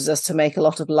causes us to make a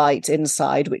lot of light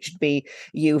inside, which would be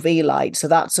UV light. So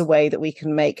that's a way that we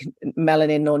can make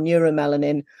melanin or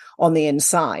neuromelanin on the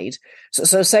inside.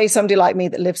 So say somebody like me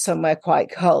that lives somewhere quite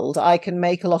cold, I can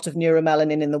make a lot of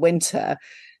neuromelanin in the winter.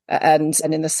 And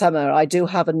in the summer, I do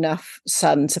have enough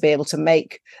sun to be able to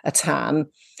make a tan.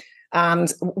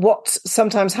 And what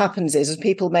sometimes happens is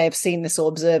people may have seen this or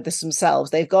observed this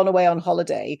themselves. They've gone away on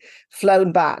holiday,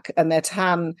 flown back, and their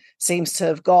tan seems to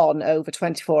have gone over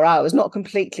 24 hours. Not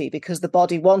completely, because the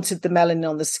body wanted the melanin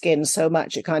on the skin so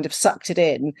much it kind of sucked it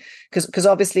in. Because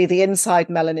obviously the inside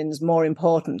melanin is more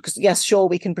important. Because yes, sure,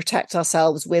 we can protect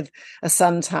ourselves with a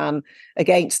suntan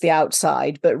against the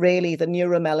outside, but really the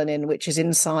neuromelanin, which is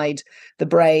inside the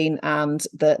brain and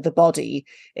the body,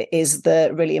 is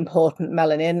the really important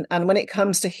melanin. And when it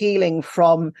comes to healing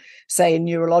from, say,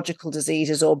 neurological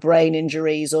diseases or brain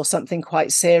injuries or something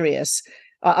quite serious,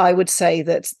 I would say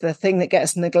that the thing that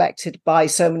gets neglected by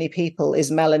so many people is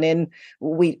melanin.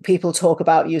 People talk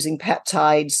about using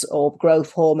peptides or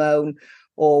growth hormone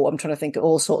or I'm trying to think of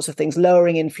all sorts of things,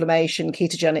 lowering inflammation,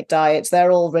 ketogenic diets,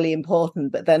 they're all really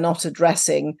important, but they're not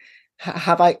addressing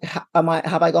have I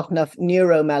got enough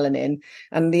neuromelanin?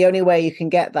 And the only way you can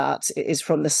get that is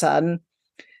from the sun.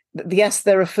 Yes,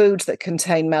 there are foods that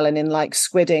contain melanin like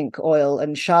squid ink oil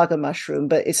and chaga mushroom,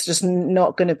 but it's just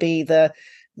not going to be the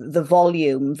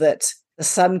volume that the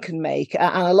sun can make.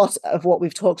 And a lot of what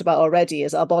we've talked about already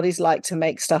is our bodies like to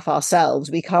make stuff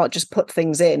ourselves. We can't just put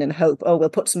things in and hope, oh, we'll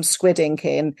put some squid ink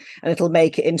in and it'll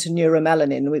make it into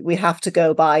neuromelanin. We have to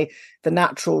go by the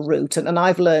natural route. And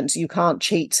I've learned you can't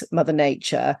cheat Mother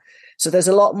Nature. So there's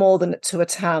a lot more to a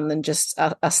tan than just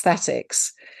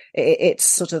aesthetics. It's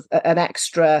sort of an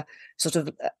extra sort of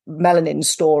melanin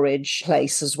storage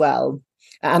place as well.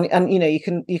 And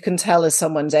you can tell as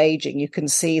someone's aging, you can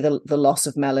see the loss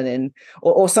of melanin,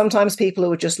 or sometimes people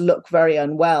who just look very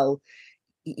unwell,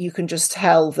 you can just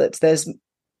tell that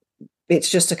it's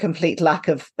just a complete lack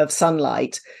of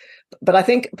sunlight. But I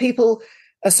think people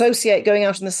associate going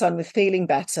out in the sun with feeling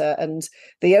better, and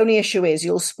the only issue is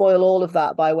you'll spoil all of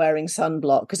that by wearing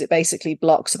sunblock, because it basically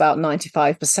blocks about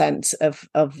 95%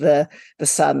 of the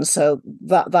sun. So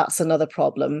that's another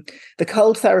problem. The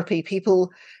cold therapy,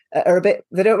 people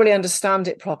they don't really understand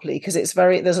it properly, because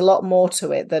there's a lot more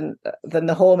to it than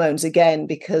the hormones, again,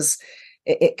 because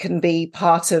it can be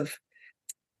part of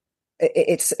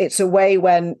it's a way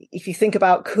when, if you think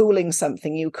about cooling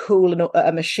something, you cool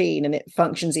a machine and it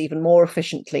functions even more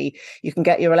efficiently. You can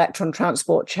get your electron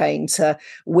transport chain to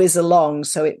whiz along,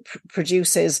 so it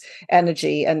produces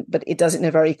energy, but it does it in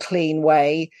a very clean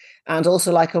way. And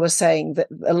also, like I was saying, that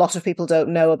a lot of people don't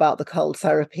know about the cold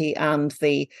therapy and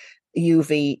the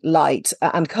UV light,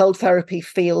 and cold therapy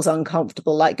feels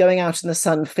uncomfortable. Like going out in the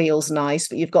sun feels nice,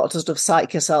 but you've got to sort of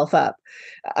psych yourself up.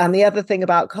 And the other thing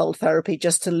about cold therapy,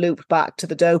 just to loop back to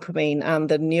the dopamine and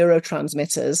the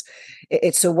neurotransmitters,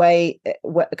 it's a way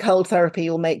where cold therapy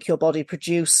will make your body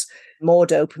produce more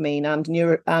dopamine and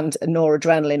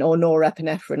noradrenaline, or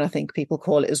norepinephrine, I think people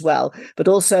call it as well. But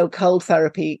also cold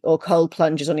therapy or cold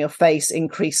plunges on your face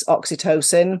increase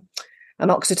oxytocin. And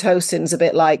oxytocin's a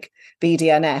bit like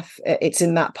BDNF. It's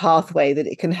in that pathway that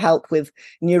it can help with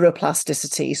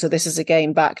neuroplasticity. So this is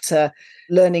again back to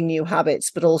learning new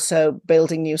habits, but also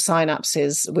building new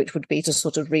synapses, which would be to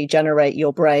sort of regenerate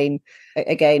your brain.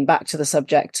 Again, back to the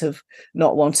subject of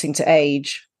not wanting to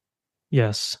age.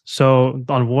 Yes. So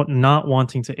on not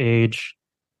wanting to age,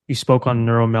 you spoke on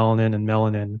neuromelanin and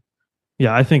melanin.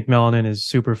 Yeah, I think melanin is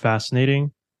super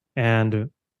fascinating.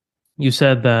 And you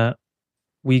said that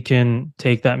we can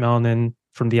take that melanin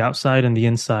from the outside and the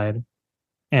inside.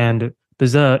 And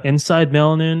does the inside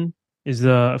melanin, is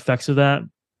the effects of that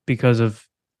because of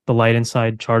the light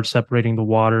inside charge separating the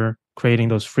water, creating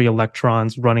those free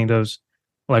electrons, running those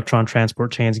electron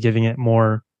transport chains, giving it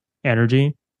more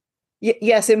energy?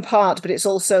 Yes, in part, but it's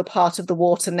also part of the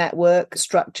water network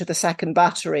structure, the second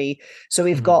battery. So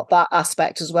we've got that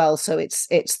aspect as well. So it's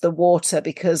the water,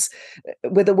 because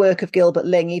with the work of Gilbert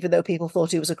Ling, even though people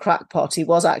thought he was a crackpot, he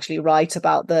was actually right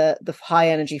about the high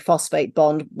energy phosphate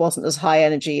bond wasn't as high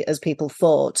energy as people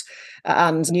thought.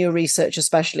 And new research,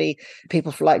 especially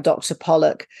people like Dr.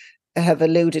 Pollock, have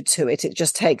alluded to it. It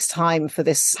just takes time for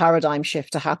this paradigm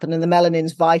shift to happen. And the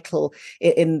melanin's vital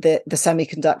in the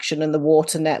semiconduction and the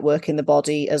water network in the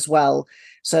body as well.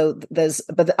 So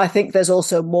but I think there's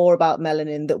also more about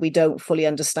melanin that we don't fully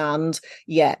understand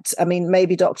yet. I mean,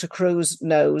 maybe Dr. Cruz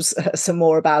knows some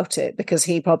more about it, because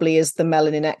he probably is the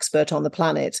melanin expert on the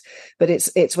planet. But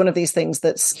it's one of these things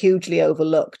that's hugely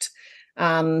overlooked.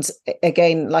 And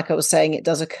again, like I was saying, it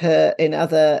does occur in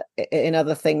other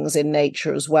things in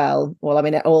nature as well. Well, I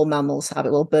mean, all mammals have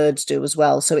it. Well, birds do as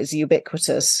well. So it's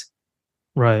ubiquitous.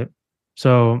 Right.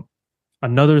 So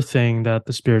another thing that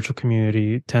the spiritual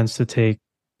community tends to take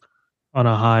on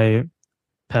a high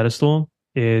pedestal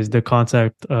is the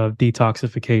concept of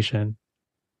detoxification.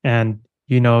 And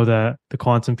you know that the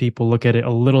quantum people look at it a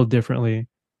little differently.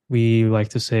 We like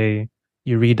to say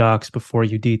you redox before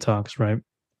you detox, right?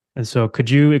 And so could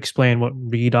you explain what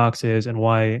redox is and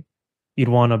why you'd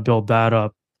want to build that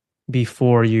up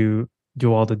before you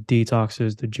do all the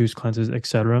detoxes, the juice cleanses,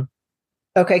 etc.?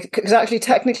 Okay, because actually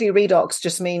technically redox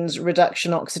just means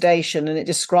reduction oxidation, and it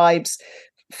describes,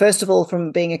 first of all,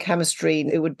 from being a chemistry,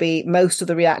 it would be most of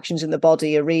the reactions in the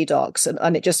body are redox,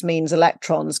 and it just means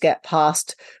electrons get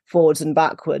passed forwards and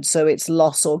backwards. So it's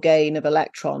loss or gain of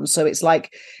electrons. So it's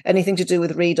like anything to do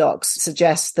with redox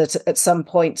suggests that at some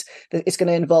point that it's going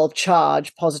to involve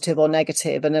charge, positive or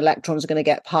negative, and electrons are going to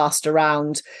get passed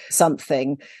around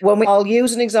something. I'll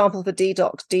use an example for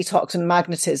detox and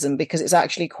magnetism because it's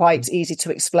actually quite easy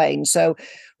to explain. So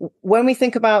when we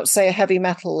think about, say, a heavy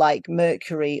metal like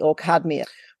mercury or cadmium,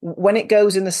 when it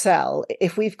goes in the cell,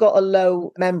 if we've got a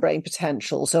low membrane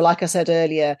potential, so like I said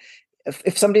earlier,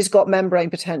 if somebody's got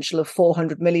membrane potential of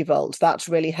 400 millivolts, that's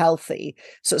really healthy.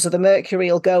 So the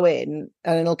mercury will go in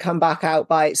and it'll come back out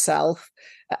by itself.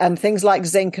 And things like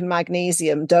zinc and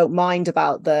magnesium don't mind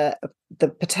about the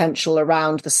potential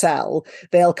around the cell.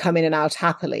 They'll come in and out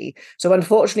happily. So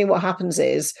unfortunately, what happens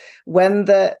is when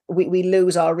we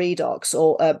lose our redox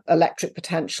or electric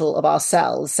potential of our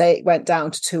cells, say it went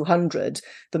down to 200,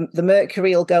 the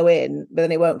mercury will go in, but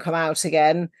then it won't come out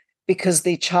again because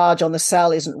the charge on the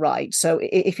cell isn't right. So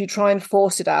if you try and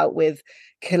force it out with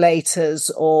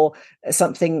chelators or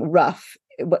something rough,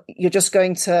 you're just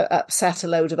going to upset a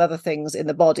load of other things in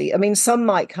the body. I mean, some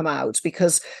might come out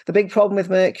because the big problem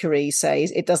with mercury,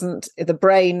 says the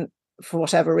brain, for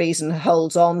whatever reason,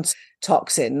 holds on to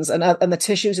toxins, and the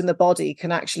tissues in the body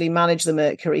can actually manage the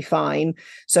mercury fine.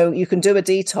 So you can do a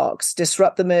detox,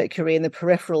 disrupt the mercury in the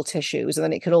peripheral tissues, and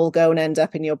then it can all go and end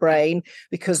up in your brain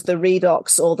because the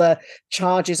redox or the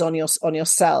charges on your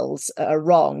cells are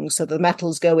wrong. So the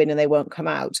metals go in and they won't come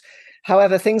out.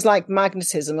 However, things like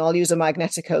magnetism, I'll use a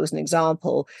magnetico as an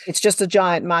example. It's just a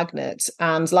giant magnet.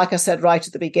 And like I said right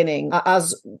at the beginning,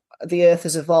 as the Earth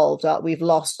has evolved, we've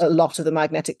lost a lot of the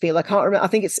magnetic field. I can't remember. I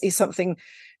think it's something.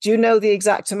 Do you know the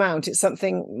exact amount? It's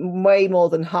something way more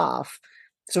than half.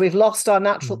 So we've lost our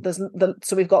natural.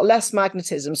 So we've got less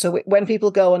magnetism. So when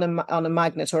people go on a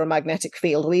magnet or a magnetic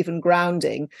field, or even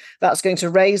grounding, that's going to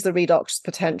raise the redox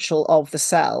potential of the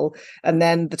cell, and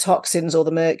then the toxins or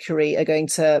the mercury are going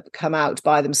to come out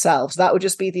by themselves. That would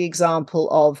just be the example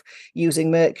of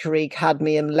using mercury,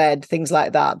 cadmium, lead, things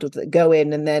like that go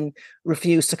in and then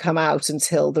refuse to come out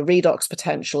until the redox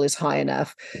potential is high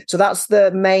enough. So that's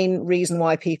the main reason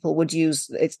why people would use.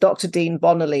 It's Dr. Dean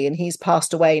Bonnelly, and he's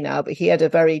passed away now, but he had a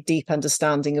very deep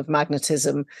understanding of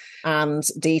magnetism and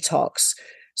detox.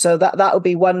 So that would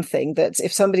be one thing, that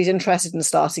if somebody's interested in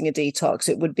starting a detox,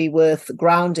 it would be worth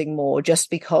grounding more, just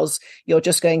because you're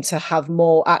just going to have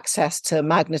more access to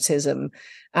magnetism.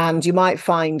 And you might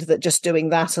find that just doing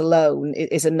that alone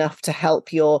is enough to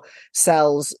help your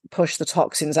cells push the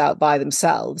toxins out by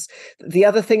themselves. The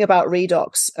other thing about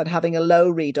redox and having a low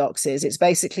redox is it's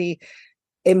basically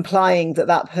implying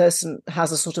that person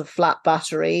has a sort of flat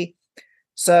battery.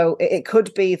 So it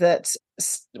could be that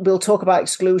we'll talk about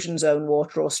exclusion zone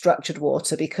water or structured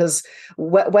water, because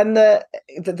when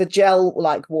the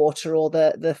gel-like water or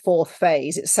the fourth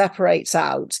phase, it separates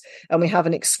out and we have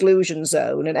an exclusion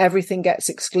zone, and everything gets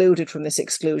excluded from this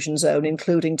exclusion zone,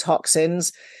 including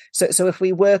toxins. So if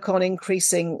we work on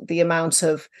increasing the amount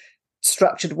of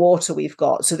structured water we've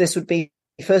got, so this would be,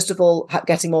 first of all,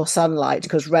 getting more sunlight,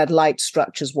 because red light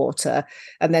structures water,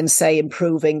 and then, say,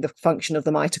 improving the function of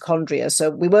the mitochondria. So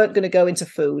we weren't going to go into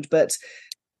food, but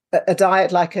a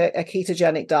diet like a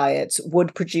ketogenic diet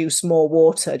would produce more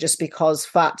water, just because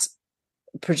fat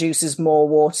produces more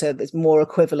water, there's more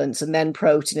equivalents, and then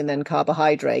protein, and then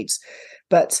carbohydrates.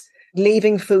 But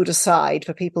leaving food aside,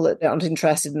 for people that aren't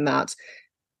interested in that,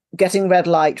 getting red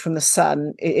light from the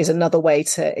sun is another way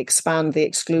to expand the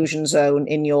exclusion zone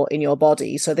in your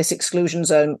body. So this exclusion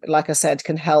zone, like I said,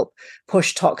 can help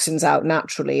push toxins out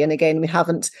naturally. And again, we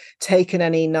haven't taken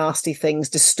any nasty things,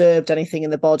 disturbed anything in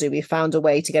the body. We found a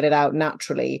way to get it out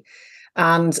naturally.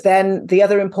 And then the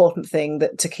other important thing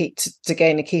that to keep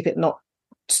it not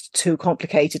too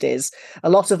complicated is a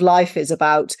lot of life is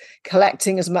about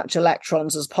collecting as much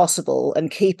electrons as possible and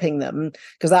keeping them,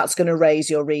 because that's going to raise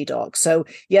your redox. So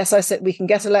yes, I said we can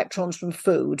get electrons from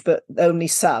food, but only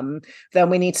some. Then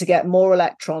we need to get more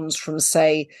electrons from,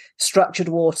 say, structured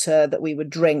water that we would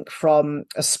drink from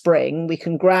a spring. We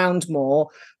can ground more,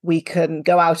 we can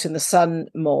go out in the sun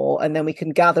more, and then we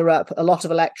can gather up a lot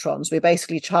of electrons. We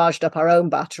basically charged up our own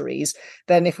batteries.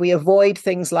 Then if we avoid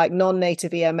things like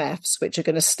non-native EMFs, which are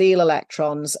going to steal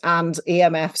electrons, and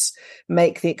EMFs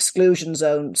make the exclusion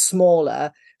zone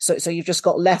smaller, so you've just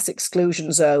got less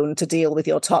exclusion zone to deal with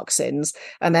your toxins.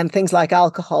 And then things like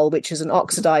alcohol, which is an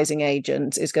oxidizing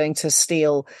agent, is going to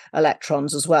steal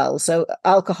electrons as well. So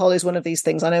alcohol is one of these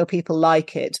things. I know people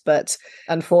like it, but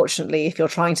unfortunately, if you're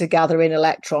trying to gather in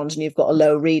electrons and you've got a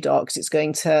low redox, it's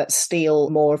going to steal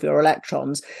more of your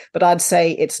electrons. But I'd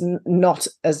say it's not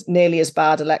as nearly as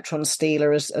bad electron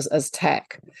stealer as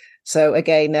tech. So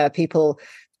again, people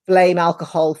blame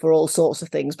alcohol for all sorts of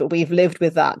things, but we've lived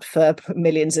with that for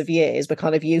millions of years. We're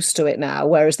kind of used to it now,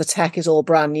 whereas the tech is all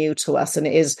brand new to us, and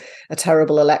it is a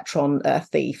terrible electron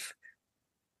thief.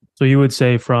 So you would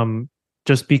say from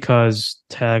just because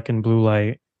tech and blue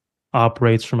light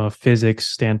operates from a physics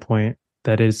standpoint,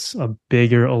 that it's a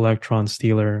bigger electron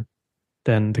stealer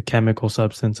than the chemical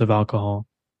substance of alcohol.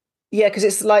 Yeah, because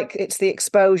it's the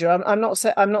exposure. I'm not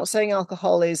saying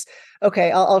alcohol is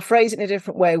okay. I'll phrase it in a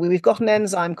different way. We've got an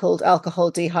enzyme called alcohol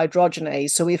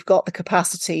dehydrogenase, so we've got the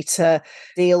capacity to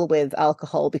deal with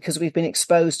alcohol because we've been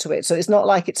exposed to it. So it's not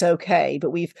like it's okay,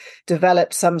 but we've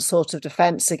developed some sort of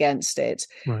defense against it.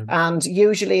 Right. And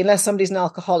usually, unless somebody's an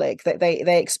alcoholic,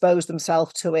 they expose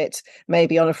themselves to it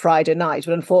maybe on a Friday night.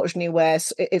 But unfortunately, where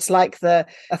it's like the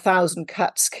 1,000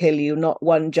 cuts kill you, not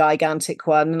one gigantic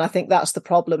one. And I think that's the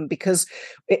problem, because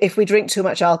if we drink too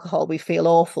much alcohol, we feel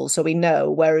awful. So we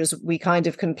know, whereas we kind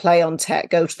of can play on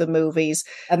tech, go to the movies,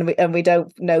 and we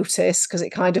don't notice because it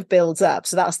kind of builds up.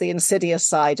 So that's the insidious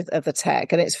side of the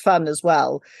tech, and it's fun as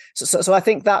well. So I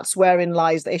think that's wherein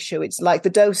lies the issue. It's like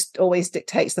the dose always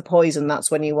dictates the poison.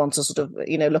 That's when you want to sort of,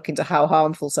 look into how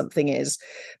harmful something is.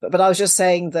 But I was just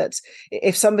saying that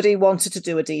if somebody wanted to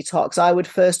do a detox, I would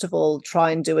first of all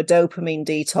try and do a dopamine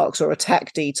detox or a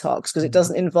tech detox, because it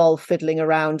doesn't involve fiddling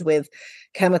around with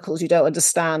chemicals you don't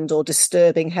understand, or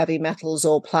disturbing heavy metals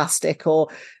or plastic or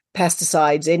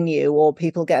pesticides in you, or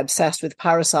people get obsessed with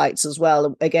parasites as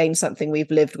well. Again, something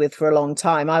we've lived with for a long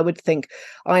time. I would think,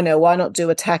 I know, why not do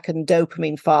a tech and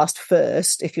dopamine fast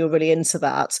first if you're really into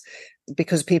that,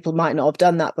 because people might not have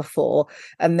done that before.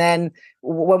 And then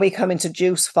when we come into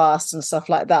juice fast and stuff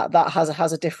like that, that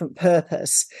has a different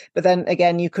purpose. But then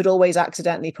again, you could always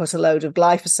accidentally put a load of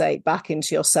glyphosate back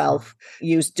into yourself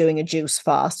doing a juice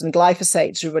fast. And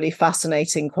glyphosate is a really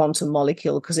fascinating quantum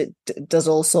molecule, because it does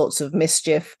all sorts of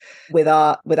mischief with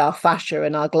our fascia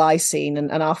and our glycine,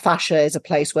 and our fascia is a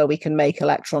place where we can make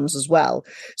electrons as well.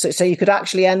 So you could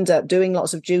actually end up doing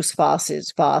lots of juice fast,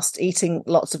 eating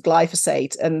lots of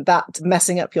glyphosate, and that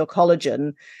messing up your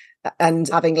collagen and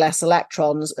having less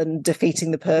electrons and defeating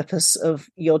the purpose of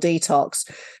your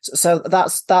detox. So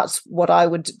that's what I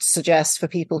would suggest for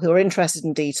people who are interested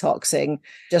in detoxing.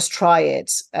 Just try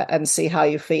it and see how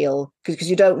you feel, because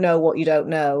you don't know what you don't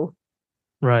know.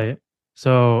 Right.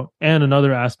 So, and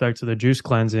another aspect to the juice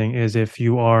cleansing is if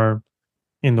you are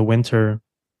in the winter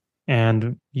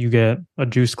and you get a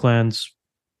juice cleanse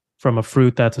from a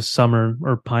fruit that's a summer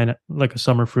or like a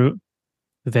summer fruit,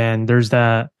 then there's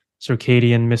that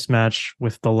circadian mismatch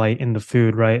with the light in the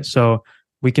food, right? So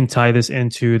we can tie this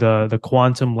into the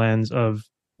quantum lens of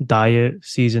diet,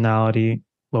 seasonality,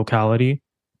 locality.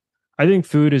 I think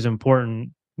food is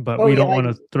important, but we don't want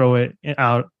to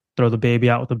throw the baby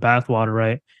out with the bathwater,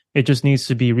 right? It just needs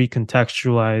to be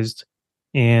recontextualized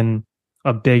in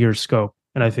a bigger scope.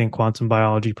 And I think quantum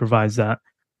biology provides that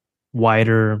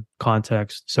wider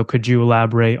context. So could you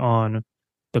elaborate on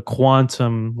the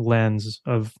quantum lens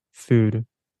of food?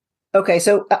 Okay,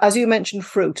 so as you mentioned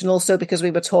fruit, and also because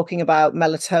we were talking about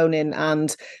melatonin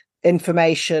and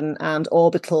information and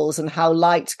orbitals, and how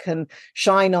light can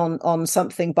shine on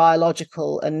something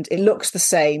biological and it looks the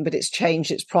same, but it's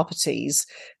changed its properties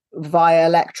via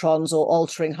electrons or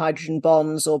altering hydrogen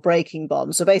bonds or breaking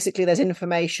bonds. So basically there's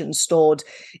information stored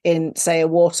in, say, a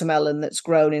watermelon that's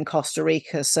grown in Costa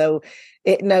Rica. So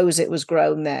it knows it was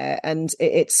grown there, and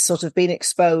it's sort of been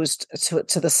exposed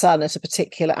to the sun at a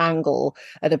particular angle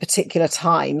at a particular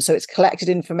time. So it's collected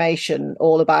information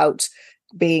all about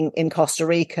being in Costa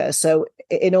Rica. So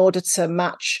in order to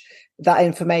match that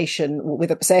information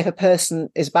with, say, if a person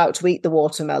is about to eat the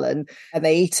watermelon and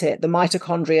they eat it, the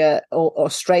mitochondria or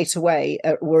straight away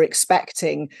were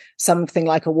expecting something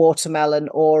like a watermelon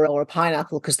or a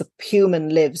pineapple, because the human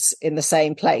lives in the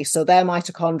same place. So their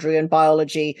mitochondria and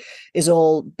biology is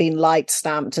all been light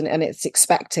stamped, and it's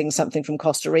expecting something from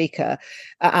Costa Rica.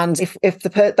 And if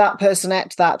that person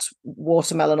ate that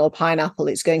watermelon or pineapple,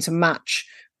 it's going to match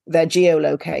their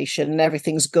geolocation and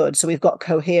everything's good. So we've got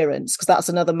coherence, because that's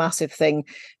another massive thing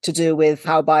to do with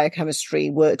how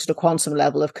biochemistry works at a quantum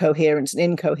level of coherence and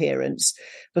incoherence,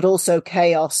 but also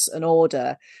chaos and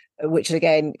order, which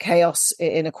again, chaos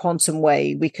in a quantum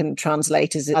way we can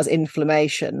translate as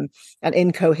inflammation, and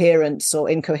incoherence or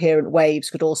incoherent waves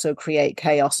could also create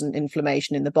chaos and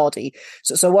inflammation in the body.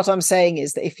 So what I'm saying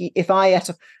is that if I ate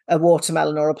a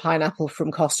watermelon or a pineapple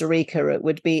from Costa Rica, it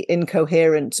would be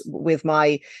incoherent with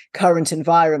my current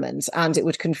environment, and it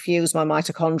would confuse my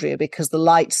mitochondria, because the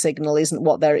light signal isn't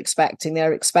what they're expecting.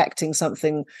 They're expecting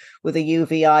something with a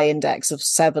UVI index of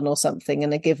 7 or something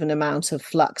and a given amount of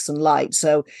flux and light.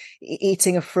 So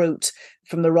eating a fruit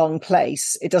from the wrong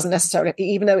place. It doesn't necessarily,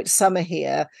 even though it's summer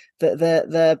here,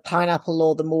 the pineapple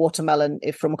or the watermelon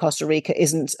from Costa Rica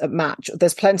isn't a match.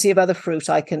 There's plenty of other fruit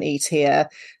I can eat here,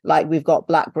 like we've got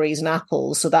blackberries and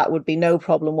apples, so that would be no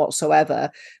problem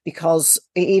whatsoever, because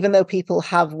even though people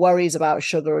have worries about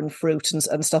sugar and fruit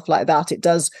and stuff like that, it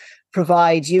does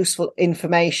provide useful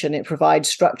information. It provides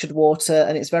structured water,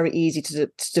 and it's very easy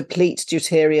to deplete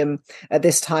deuterium at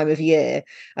this time of year.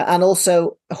 And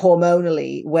also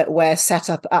hormonally, we're set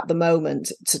up at the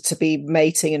moment to be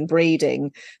mating and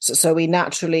breeding. So we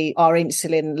naturally, our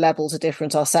insulin levels are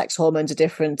different, our sex hormones are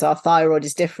different, our thyroid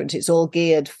is different. It's all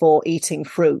geared for eating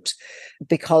fruit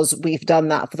because we've done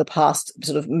that for the past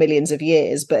sort of millions of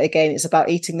years. But again, it's about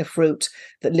eating the fruit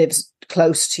that lives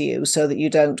close to you so that you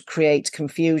don't create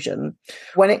confusion.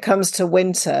 When it comes to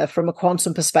winter, from a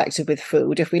quantum perspective with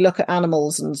food, if we look at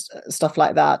animals and stuff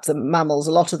like that, the mammals,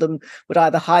 a lot of them would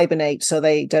either hibernate, so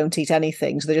they don't eat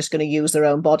anything, so they're just going to use their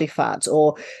own body fat,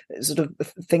 or sort of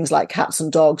things like cats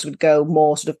and dogs would go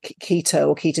more sort of keto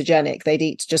or ketogenic. They'd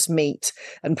eat just meat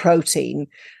and protein.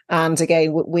 And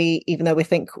again, we, even though we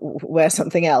think we're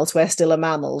something else, we're still a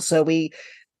mammal. So we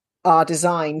are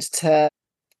designed to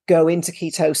go into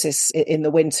ketosis in the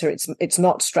winter. It's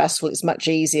not stressful. It's much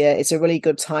easier. It's a really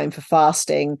good time for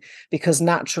fasting, because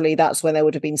naturally that's when there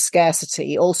would have been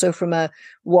scarcity. Also, from a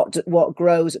what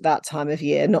grows at that time of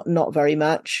year, not very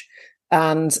much.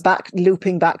 And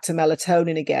looping back to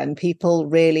melatonin again, people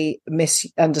really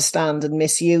misunderstand and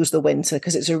misuse the winter,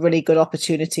 because it's a really good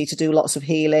opportunity to do lots of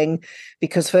healing.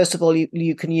 Because first of all,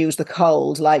 you can use the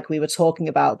cold like we were talking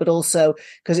about, but also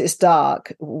because it's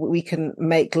dark, we can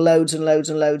make loads and loads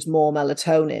and loads more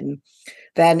melatonin.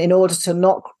 Then in order to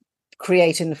not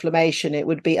create inflammation, it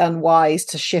would be unwise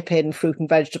to ship in fruit and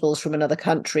vegetables from another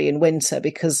country in winter,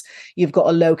 because you've got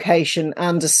a location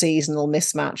and a seasonal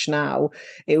mismatch now.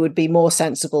 It would be more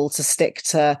sensible to stick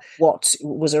to what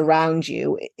was around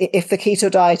you. If the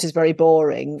keto diet is very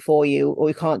boring for you, or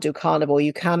you can't do carnivore,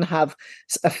 you can have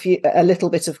a little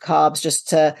bit of carbs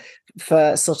just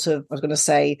for sort of, I was going to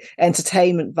say,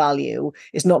 entertainment value.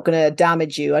 It's not going to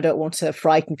damage you. I don't want to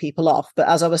frighten people off, but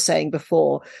as I was saying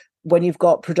before, when you've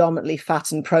got predominantly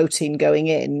fat and protein going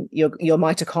in, your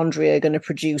mitochondria are going to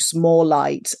produce more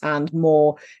light and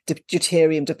more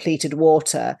deuterium depleted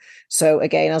water. So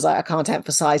again, as I can't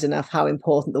emphasize enough how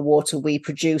important the water we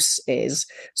produce is.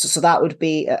 So that would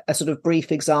be a sort of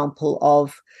brief example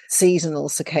of seasonal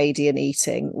circadian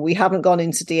eating. We haven't gone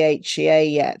into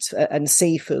DHEA yet and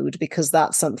seafood, because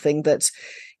that's something that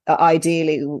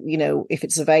ideally, if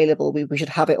it's available, we should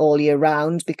have it all year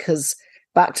round, because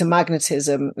back to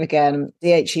magnetism again,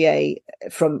 DHEA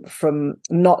from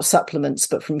not supplements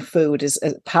but from food is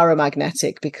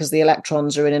paramagnetic, because the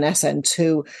electrons are in an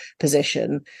SN2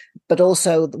 position. But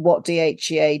also what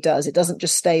DHEA does, it doesn't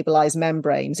just stabilize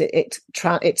membranes, it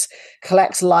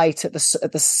collects light at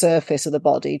the surface of the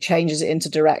body, changes it into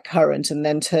direct current, and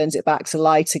then turns it back to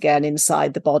light again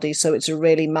inside the body. So it's a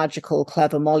really magical,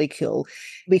 clever molecule.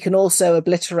 We can also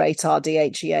obliterate our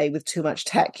DHEA with too much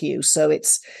tech use. So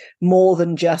it's more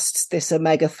than just this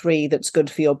omega-3 that's good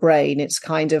for your brain. It's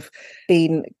kind of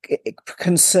been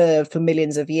conserved for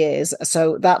millions of years.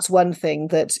 So that's one thing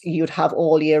that you'd have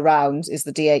all year round, is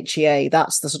the DHEA.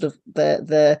 That's the sort of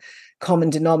the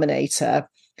common denominator.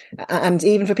 And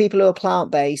even for people who are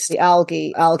plant-based, the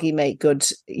algae make good.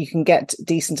 You can get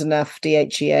decent enough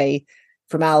DHEA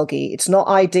from algae. It's not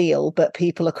ideal, but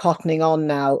people are cottoning on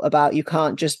now about you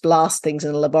can't just blast things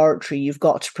in a laboratory. You've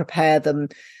got to prepare them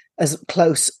as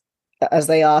close as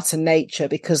they are to nature,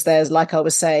 because there's, like I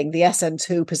was saying, the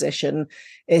SN2 position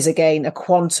is again a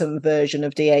quantum version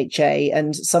of DHA,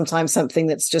 and sometimes something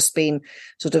that's just been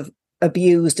sort of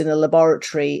abused in a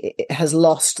laboratory, it has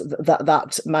lost that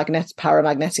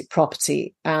paramagnetic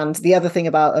property. And the other thing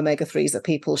about omega-3s that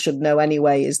people should know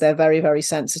anyway is they're very, very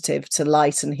sensitive to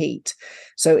light and heat.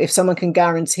 So if someone can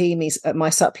guarantee me my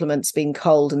supplements being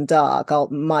cold and dark, I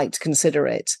might consider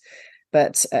it.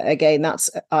 But again,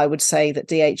 I would say that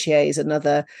DHEA is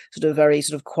another sort of very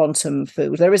sort of quantum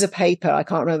food. There is a paper, I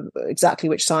can't remember exactly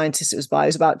which scientist it was by, it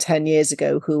was about 10 years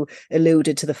ago, who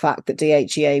alluded to the fact that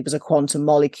DHEA was a quantum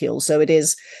molecule. So it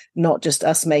is not just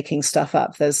us making stuff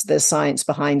up. There's science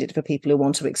behind it for people who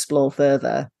want to explore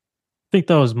further. I think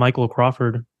that was Michael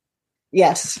Crawford.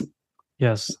 Yes.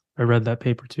 Yes, I read that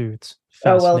paper too. It's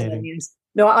fascinating. Oh, well done, yes.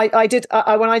 No, I did.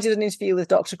 When I did an interview with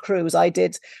Dr. Cruz, I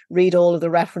did read all of the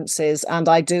references, and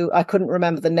I couldn't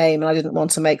remember the name, and I didn't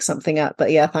want to make something up.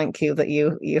 But yeah, thank you that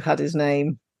you had his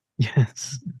name.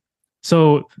 Yes.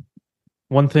 So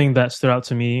one thing that stood out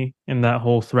to me in that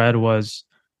whole thread was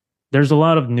there's a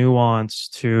lot of nuance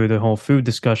to the whole food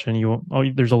discussion.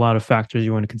 There's a lot of factors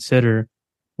you want to consider.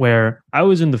 Where I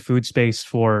was in the food space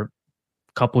for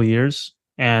a couple of years,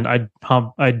 and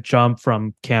I'd jump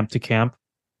from camp to camp,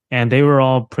 and they were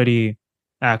all pretty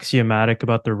axiomatic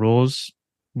about the rules.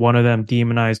 One of them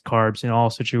demonized carbs in all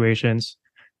situations,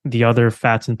 the other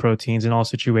fats and proteins in all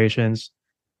situations.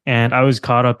 And I was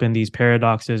caught up in these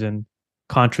paradoxes and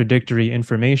contradictory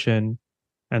information.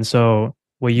 And so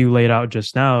what you laid out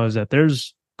just now is that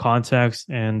there's context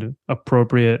and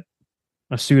appropriate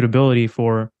suitability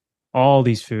for all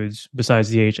these foods besides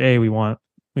the HA. We want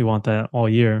that all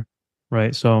year,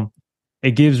 right? So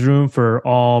it gives room for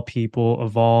all people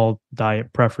of all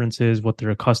diet preferences, what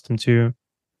they're accustomed to.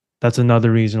 That's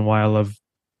another reason why I love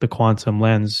the quantum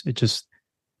lens. It just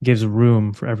gives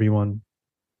room for everyone.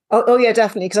 Oh, yeah,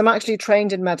 definitely. Because I'm actually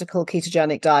trained in medical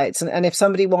ketogenic diets. And if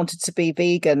somebody wanted to be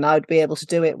vegan, I'd be able to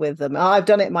do it with them. I've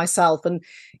done it myself. And,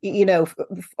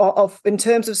 in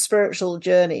terms of spiritual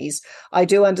journeys, I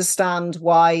do understand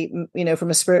why, from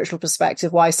a spiritual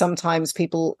perspective, why sometimes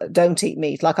people don't eat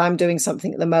meat. Like I'm doing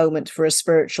something at the moment for a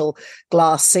spiritual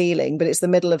glass ceiling, but it's the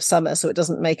middle of summer. So it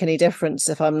doesn't make any difference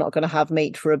if I'm not going to have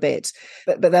meat for a bit.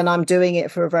 But then I'm doing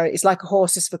it for it's like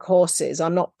horses for courses.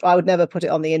 I would never put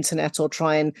it on the internet or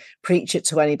try and preach it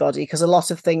to anybody, because a lot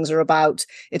of things are about,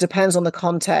 it depends on the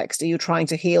context. Are you trying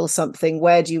to heal something?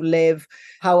 Where do you live?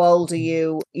 How old are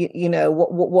you?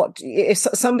 What if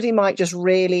somebody might just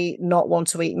really not want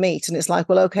to eat meat, and it's like,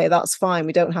 well, okay, that's fine.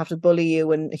 We don't have to bully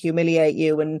you and humiliate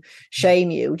you and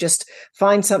shame you. Just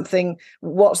find something.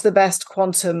 What's the best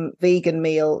quantum vegan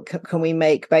meal can we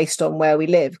make based on where we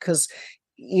live? Because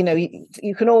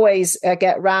you can always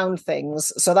get round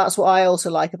things. So that's what I also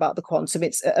like about the quantum.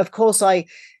 It's, of course, I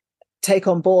take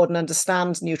on board and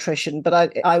understand nutrition,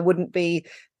 but I wouldn't be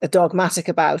dogmatic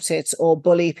about it or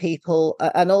bully people.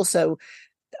 And also,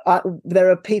 there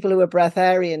are people who are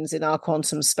breatharians in our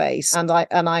quantum space, and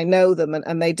I know them,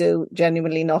 and they do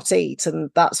genuinely not eat, and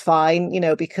that's fine,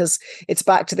 because it's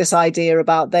back to this idea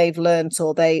about they've learnt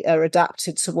or they are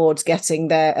adapted towards getting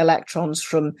their electrons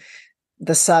from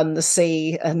the sun, the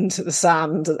sea, and the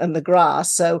sand and the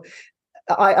grass. So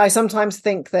I sometimes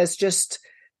think there's just,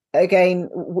 again,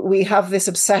 we have this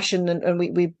obsession, and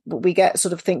we get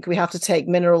sort of think we have to take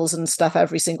minerals and stuff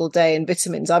every single day and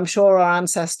vitamins. I'm sure our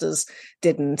ancestors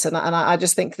didn't, and I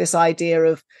just think this idea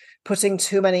of putting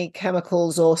too many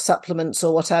chemicals or supplements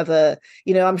or whatever,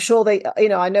 I'm sure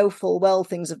I know full well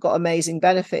things have got amazing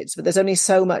benefits, but there's only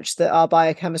so much that our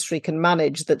biochemistry can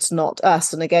manage that's not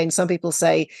us. And again, some people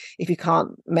say, if you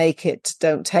can't make it,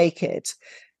 don't take it.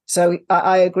 So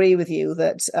I agree with you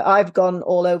that I've gone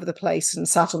all over the place and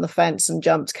sat on the fence and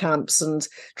jumped camps and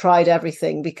tried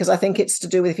everything, because I think it's to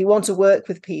do with, if you want to work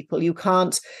with people, you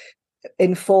can't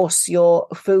enforce your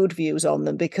food views on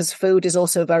them, because food is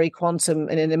also very quantum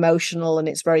and emotional, and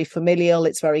it's very familial,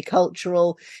 it's very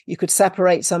cultural. You could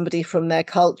separate somebody from their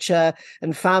culture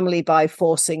and family by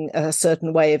forcing a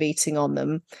certain way of eating on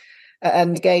them.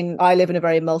 And again, I live in a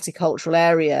very multicultural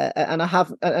area, and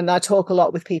I talk a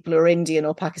lot with people who are Indian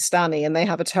or Pakistani, and they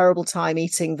have a terrible time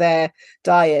eating their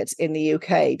diet in the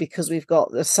UK because we've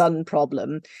got the sun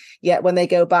problem. Yet when they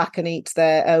go back and eat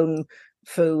their own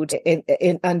food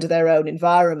in under their own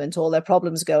environment, all their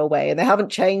problems go away, and they haven't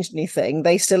changed anything.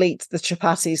 They still eat the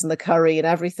chapatis and the curry and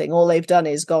everything. All they've done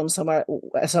is gone somewhere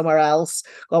else,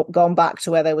 gone back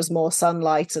to where there was more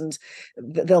sunlight, and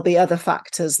there'll be other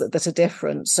factors that are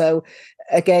different. So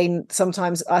again,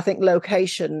 sometimes I think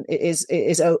location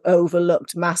is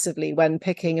overlooked massively when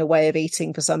picking a way of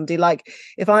eating for somebody. Like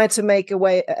if I had to make a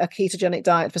ketogenic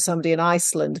diet for somebody in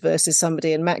Iceland versus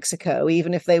somebody in Mexico,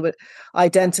 even if they were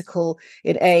identical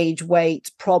in age,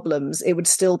 weight, problems, it would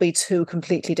still be two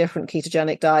completely different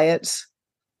ketogenic diets.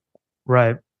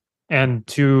 Right. And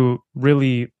to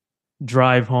really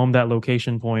drive home that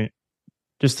location point,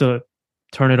 just to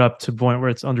turn it up to a point where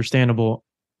it's understandable,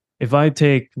 if I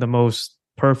take the most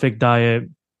perfect diet,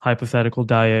 hypothetical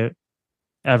diet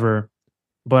ever,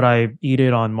 but I eat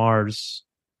it on Mars,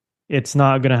 it's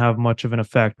not going to have much of an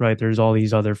effect, right? There's all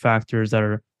these other factors that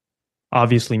are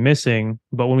obviously missing.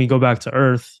 But when we go back to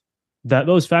Earth, that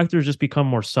those factors just become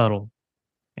more subtle,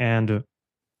 and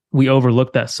we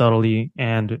overlook that subtlety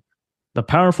and the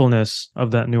powerfulness of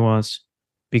that nuance,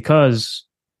 because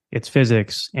it's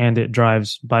physics and it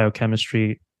drives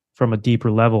biochemistry from a deeper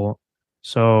level.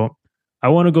 So I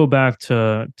want to go back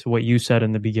to what you said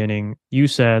in the beginning. You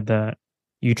said that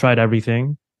you tried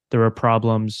everything. There were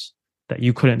problems that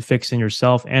you couldn't fix in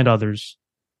yourself and others.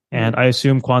 And I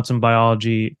assume quantum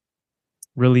biology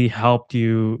really helped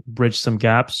you bridge some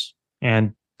gaps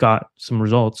and got some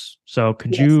results. So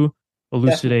could Yes, you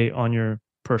elucidate definitely. on your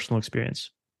personal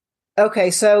experience?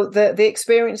 Okay, so the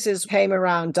experiences came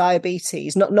around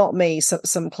diabetes, not me,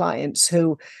 some clients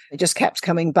who just kept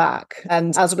coming back.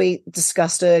 And as we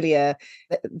discussed earlier,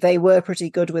 they were pretty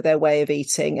good with their way of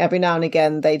eating. Every now and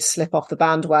again, they'd slip off the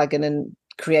bandwagon and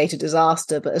create a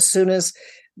disaster. But as soon as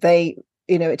they,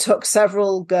 it took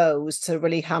several goes to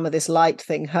really hammer this light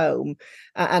thing home.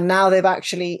 And now they've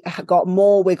actually got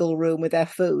more wiggle room with their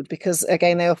food because,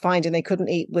 again, they were finding they couldn't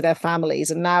eat with their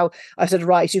families. And now I said,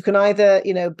 right, you can either,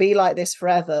 be like this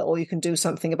forever, or you can do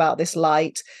something about this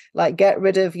light, like get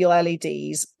rid of your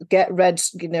LEDs, get red,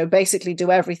 basically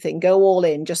do everything, go all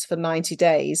in just for 90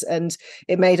 days. And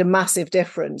it made a massive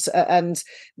difference. And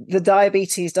the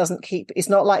diabetes it's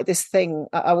not like this thing.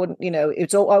 I wouldn't, I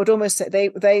would almost say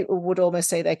they would almost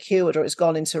say they're cured or it's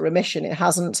gone into remission. It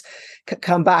hasn't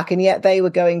come back. And yet they were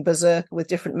going berserk with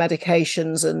different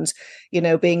medications and,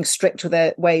 being strict with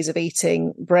their ways of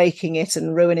eating, breaking it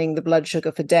and ruining the blood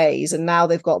sugar for days. And now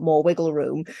they've got more wiggle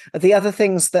room. The other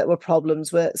things that were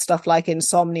problems were stuff like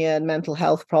insomnia and mental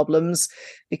health problems,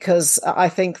 because I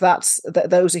think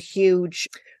those are huge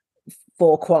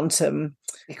for quantum,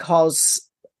 because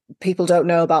people don't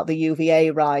know about the UVA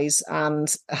rise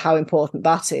and how important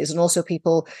that is. And also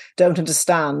people don't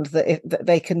understand that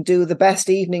they can do the best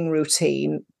evening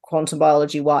routine quantum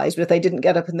biology wise, but if they didn't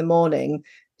get up in the morning,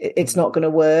 it's not going to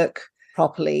work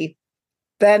properly.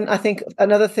 Then I think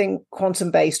another thing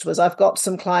quantum based was I've got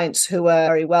some clients who are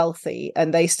very wealthy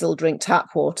and they still drink tap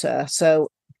water. So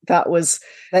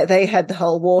they had the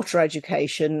whole water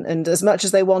education, and as much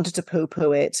as they wanted to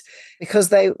poo-poo it, because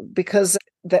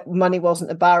that money wasn't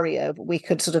a barrier, we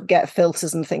could sort of get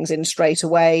filters and things in straight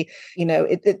away.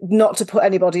 Not to put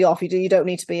anybody off, you don't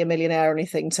need to be a millionaire or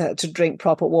anything to drink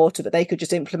proper water, but they could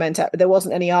just implement it. There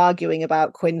wasn't any arguing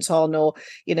about Quinton or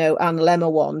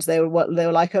Analemma ones. They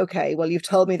were like, okay, well, you've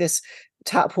told me this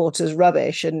tap water's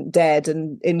rubbish and dead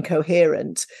and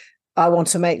incoherent. I want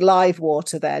to make live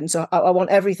water then. So I want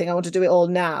everything. I want to do it all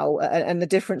now. And the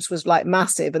difference was like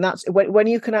massive. And that's when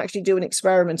you can actually do an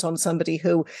experiment on somebody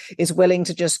who is willing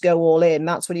to just go all in,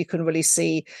 that's when you can really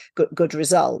see good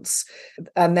results.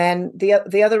 And then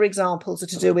the other examples are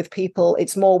to do with people,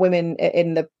 it's more women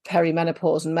in the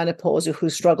perimenopause and menopause who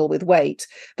struggle with weight.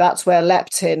 That's where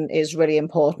leptin is really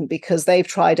important, because they've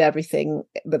tried everything,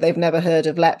 but they've never heard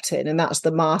of leptin. And that's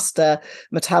the master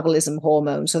metabolism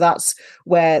hormone. So that's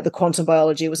where the quantum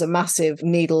biology was a massive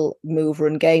needle mover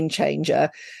and game changer.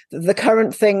 The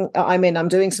current thing I'm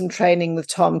doing some training with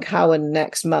Tom Cowan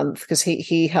next month, because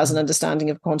he has an understanding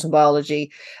of quantum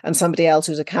biology, and somebody else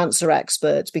who's a cancer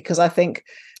expert, because I think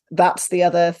that's the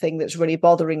other thing that's really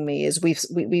bothering me is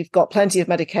we've got plenty of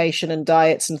medication and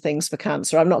diets and things for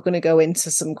cancer. I'm not going to go into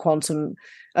some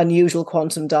unusual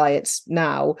quantum diets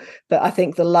now, but I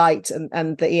think the light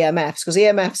and the EMFs, because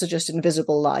EMFs are just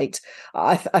invisible light.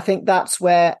 I think that's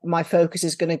where my focus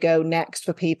is going to go next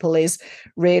for people, is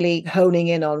really honing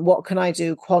in on what can I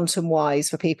do quantum wise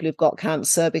for people who've got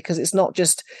cancer, because it's not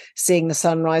just seeing the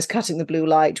sunrise, cutting the blue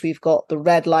light. We've got the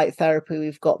red light therapy,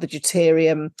 we've got the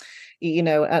deuterium,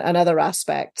 and other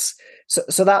aspects.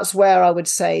 So that's where I would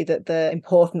say that the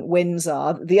important wins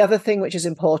are. The other thing which is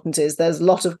important is there's a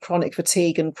lot of chronic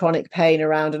fatigue and chronic pain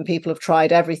around, and people have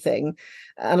tried everything.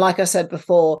 And like I said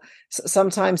before,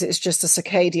 sometimes it's just a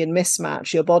circadian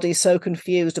mismatch. Your body's so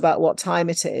confused about what time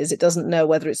it is. It doesn't know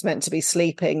whether it's meant to be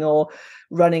sleeping or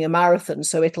running a marathon.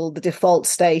 So the default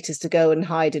state is to go and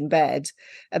hide in bed.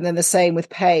 And then the same with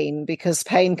pain, because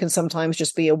pain can sometimes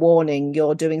just be a warning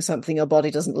you're doing something your body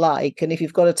doesn't like. And if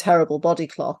you've got a terrible body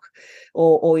clock,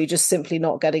 or you're just simply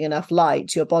not getting enough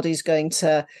light, your body's going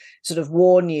to sort of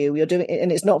warn you you're doing it,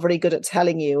 and it's not very good at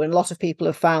telling you. And a lot of people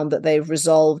have found that they've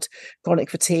resolved chronic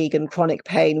fatigue and chronic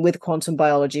pain with quantum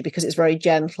biology, because it's very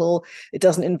gentle. It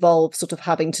doesn't involve sort of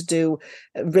having to do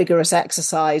rigorous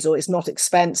exercise, or it's not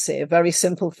expensive. Very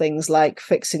simple things like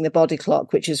fixing the body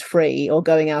clock, which is free, or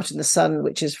going out in the sun,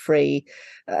 which is free.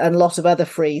 And a lot of other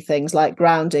free things like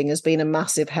grounding has been a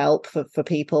massive help for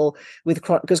people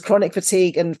because chronic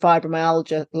fatigue and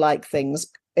fibromyalgia like things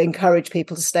encourage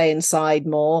people to stay inside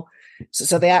more.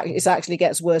 So it actually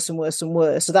gets worse and worse and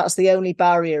worse. So that's the only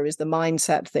barrier, is the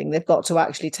mindset thing. They've got to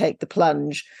actually take the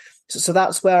plunge. So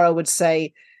that's where I would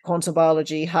say quantum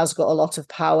biology has got a lot of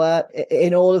power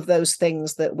in all of those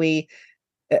things that we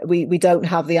don't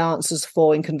have the answers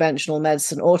for in conventional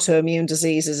medicine. Autoimmune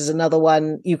diseases is another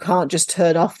one. You can't just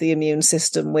turn off the immune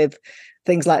system with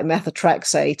things like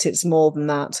methotrexate. It's more than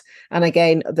that. And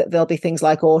again, there'll be things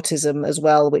like autism as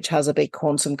well, which has a big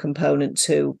quantum component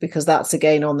too, because that's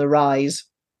again on the rise.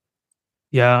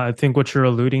 Yeah, I think what you're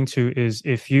alluding to is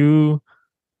if you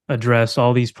address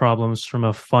all these problems from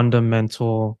a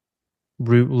fundamental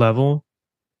root level,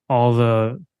 all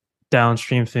the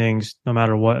downstream things, no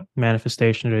matter what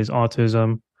manifestation it is,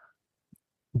 autism,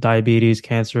 diabetes,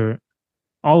 cancer,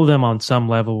 all of them on some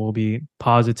level will be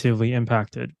positively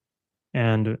impacted.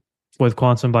 And with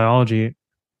quantum biology,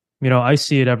 I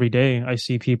see it every day. I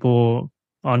see people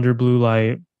under blue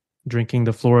light drinking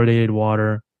the fluoridated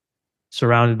water,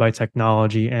 surrounded by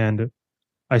technology, and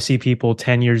I see people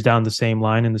 10 years down the same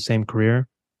line in the same career,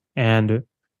 and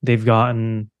they've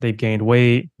gained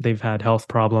weight, they've had health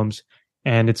problems,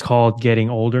 and it's called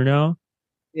getting older now.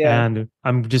 Yeah. And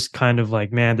I'm just kind of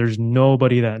like, man, there's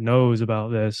nobody that knows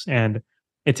about this. And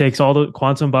it takes all the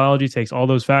quantum biology takes all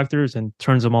those factors and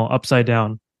turns them all upside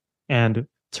down and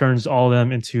turns all of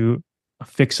them into a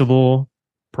fixable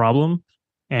problem.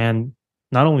 And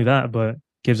not only that, but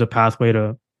gives a pathway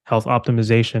to health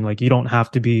optimization. Like you don't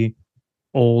have to be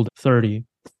old 30,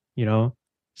 you know? Oh,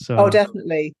 So,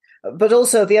 definitely. But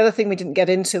also, the other thing we didn't get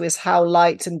into is how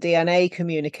light and DNA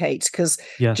communicate, because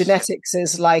yes. genetics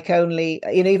is like only,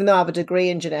 even though I have a degree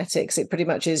in genetics, it pretty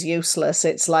much is useless.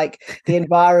 It's like the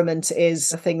environment is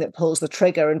the thing that pulls the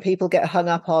trigger, and people get hung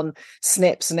up on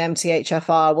SNPs and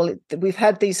MTHFR. Well, we've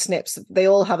had these SNPs, they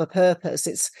all have a purpose.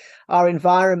 It's our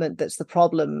environment that's the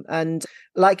problem. And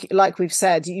like we've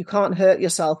said, you can't hurt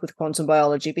yourself with quantum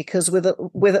biology, because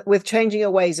with changing your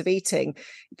ways of eating,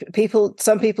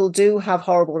 some people do have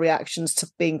horrible reactions to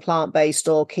being plant-based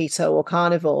or keto or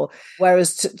carnivore,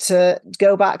 whereas to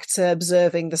go back to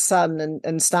observing the sun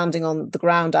and standing on the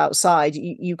ground outside,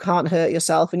 you can't hurt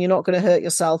yourself, and you're not going to hurt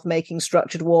yourself making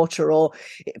structured water. Or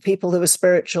people who are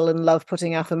spiritual and love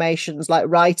putting affirmations, like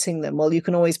writing them, well, you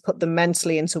can always put them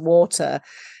mentally into water.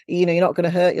 You're not going to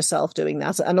hurt yourself doing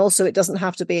that. And also, it doesn't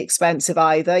have to be expensive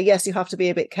either. Yes, you have to be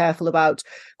a bit careful about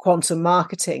quantum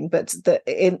marketing, but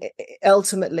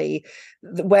ultimately,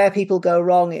 where people go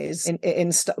wrong is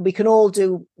we can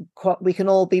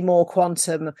all be more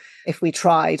quantum if we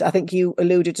tried. I think you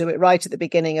alluded to it right at the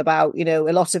beginning about, a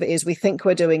lot of it is we think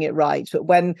we're doing it right, but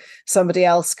when somebody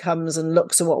else comes and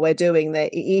looks at what we're doing, they,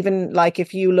 even like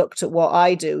if you looked at what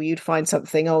I do, you'd find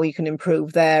something, oh, you can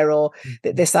improve there, or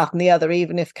this, that, and the other.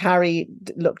 Even if Carrie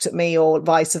looked at me, or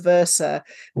vice versa,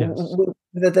 Yes.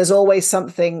 there's always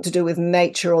something to do with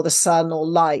nature or the sun or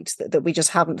light that we just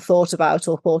haven't thought about,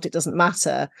 or thought it doesn't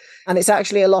matter. And it's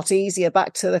actually a lot easier.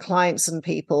 Back to the clients and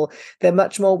people, they're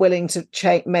much more willing to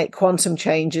make quantum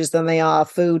changes than they are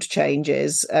food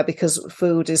changes, because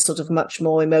food is sort of much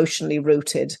more emotionally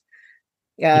rooted.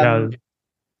 Yeah,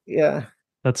 Yeah.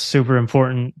 that's super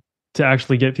important to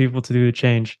actually get people to do the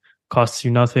change. Costs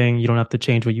you nothing. You don't have to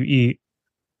change what you eat.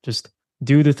 Just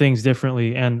do the things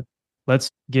differently. And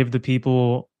let's give the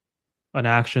people an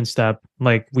action step.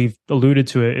 Like we've alluded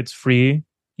to it. It's free,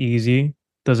 easy,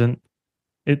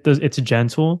 it's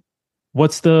gentle.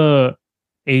 What's the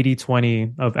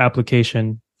 80/20 of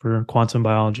application for quantum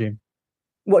biology?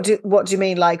 What do you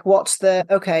mean? Like, what's the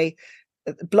okay?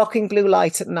 Blocking blue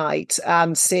light at night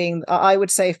and seeing, I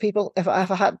would say, if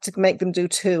I had to make them do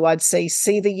two, I'd say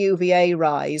see the UVA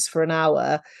rise for an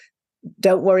hour,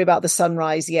 don't worry about the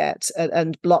sunrise yet,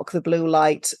 and block the blue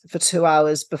light for 2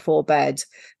 hours before bed.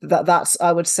 That's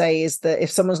I would say is that if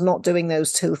someone's not doing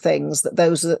those two things, that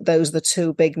those are the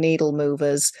two big needle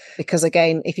movers. Because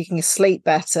again, if you can sleep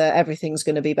better, everything's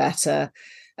going to be better.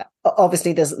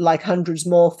 Obviously there's like hundreds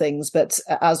more things, but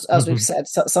as we've said,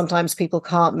 sometimes people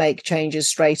can't make changes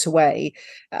straight away,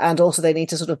 and also they need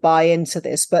to sort of buy into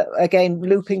this. But again,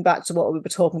 looping back to what we were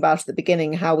talking about at the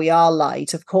beginning, how we are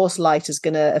light, of course light is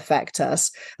going to affect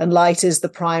us, and light is the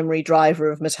primary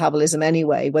driver of metabolism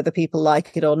anyway, whether people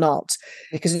like it or not.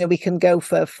 Because we can go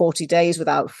for 40 days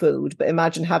without food, but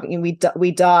imagine having,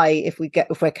 we die if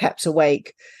we're kept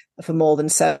awake for more than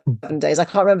 7 days. I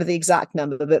can't remember the exact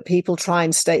number, but people try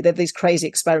and stay. There are these crazy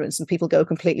experiments, and people go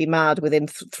completely mad within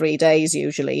 3 days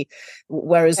usually.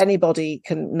 Whereas anybody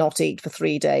can not eat for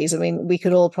 3 days. I mean, we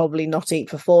could all probably not eat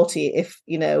for 40 if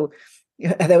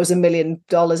there was $1 million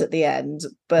at the end.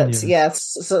 But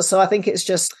Yes. so I think it's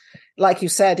just like you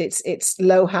said, it's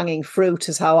low hanging fruit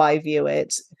is how I view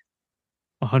it.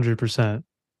 100%.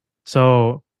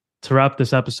 So to wrap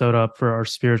this episode up for our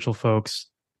spiritual folks,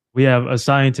 we have a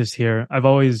scientist here. I've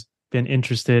always been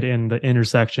interested in the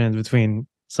intersections between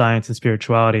science and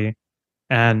spirituality.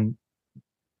 And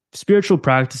spiritual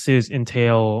practices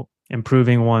entail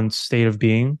improving one's state of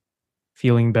being,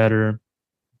 feeling better,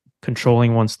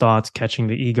 controlling one's thoughts, catching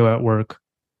the ego at work.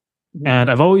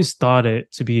 And I've always thought it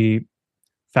to be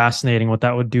fascinating what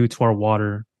that would do to our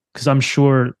water, because I'm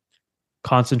sure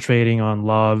concentrating on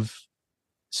love,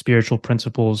 spiritual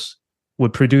principles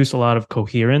would produce a lot of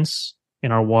coherence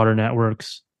in our water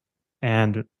networks.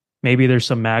 And maybe there's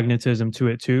some magnetism to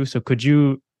it too. So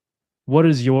what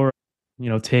is your,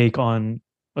 take on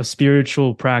a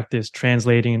spiritual practice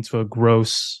translating into a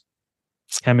gross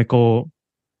chemical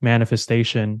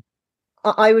manifestation?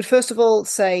 I would first of all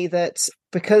say that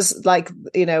because,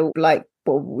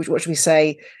 what should we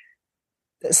say?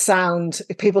 Sound,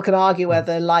 people can argue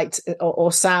whether light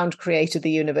or sound created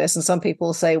the universe, and some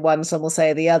people say one, some will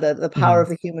say the other. The power of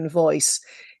the human voice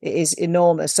is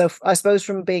enormous. So I suppose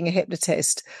from being a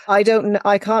hypnotist, I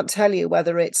can't tell you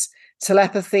whether it's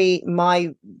telepathy, my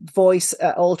voice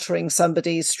altering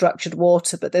somebody's structured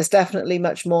water, but there's definitely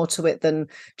much more to it than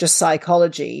just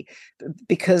psychology,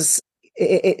 because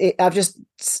I've just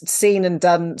seen and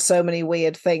done so many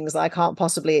weird things that I can't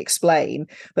possibly explain.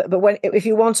 But if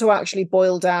you want to actually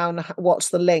boil down what's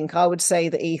the link, I would say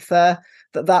the ether.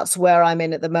 That's where I'm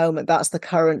in at the moment. That's the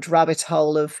current rabbit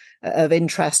hole of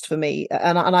interest for me,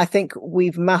 and I think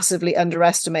we've massively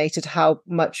underestimated how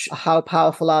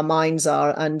powerful our minds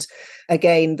are. And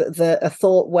again, a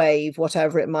thought wave,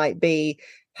 whatever it might be,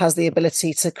 has the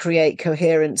ability to create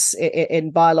coherence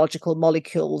in biological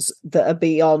molecules that are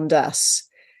beyond us.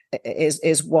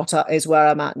 Is where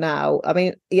I'm at now. I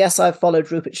mean, yes, I've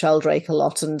followed Rupert Sheldrake a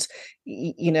lot, and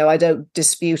I don't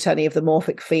dispute any of the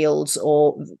morphic fields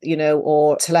or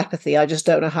telepathy. I just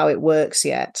don't know how it works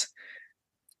yet.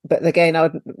 But again, I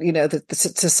would,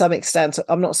 to some extent,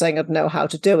 I'm not saying I'd know how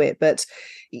to do it, but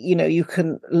you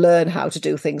can learn how to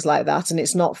do things like that, and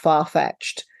it's not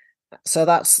far-fetched. So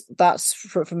that's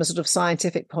from a sort of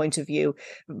scientific point of view.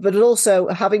 But also,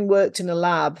 having worked in a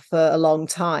lab for a long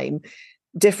time,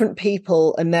 different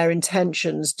people and their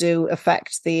intentions do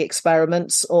affect the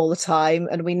experiments all the time,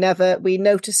 and we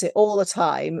notice it all the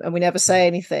time, and we never say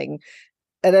anything.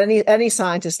 And any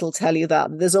scientist will tell you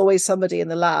that there's always somebody in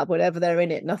the lab, whenever they're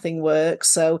in it, nothing works.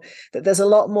 So there's a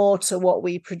lot more to what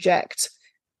we project.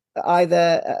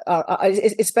 It's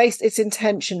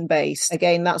intention based.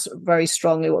 Again, that's very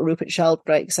strongly what Rupert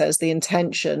Sheldrake says, the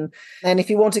intention. And if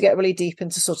you want to get really deep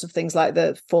into sort of things like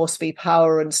the force v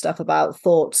power and stuff about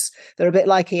thoughts, they're a bit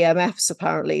like EMFs,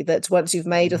 apparently, that once you've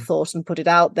made a thought and put it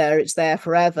out there, it's there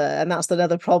forever. And that's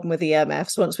another problem with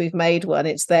EMFs. Once we've made one,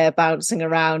 it's there bouncing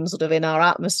around sort of in our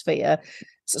atmosphere.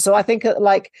 So I think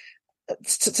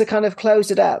to kind of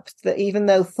close it up, that even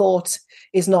though thought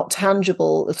is not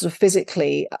tangible sort of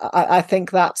physically, I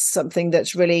think that's something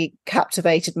that's really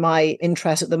captivated my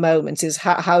interest at the moment, is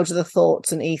how do the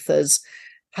thoughts and ethers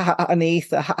and the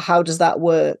ether, how does that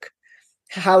work?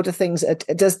 How do things,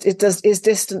 is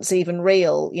distance even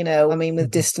real? I mean,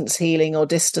 with distance healing or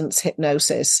distance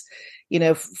hypnosis,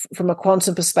 from a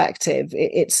quantum perspective,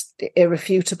 it's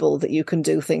irrefutable that you can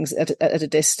do things at a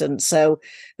distance. So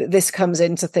this comes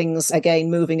into things, again,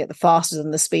 moving at the faster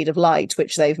than the speed of light,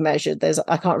 which they've measured.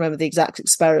 I can't remember the exact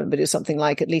experiment, but it was something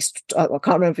like at least, I can't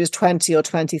remember if it was 20 or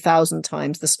 20,000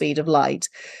 times the speed of light.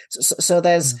 So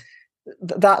there's,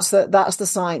 that's the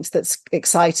science that's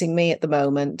exciting me at the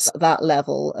moment, that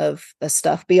level of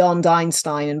stuff beyond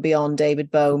Einstein and beyond David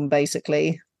Bohm,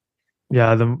 basically.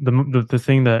 Yeah, the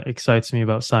thing that excites me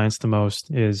about science the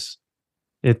most is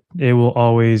it's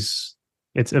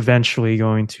eventually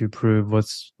going to prove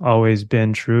what's always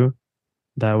been true,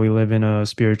 that we live in a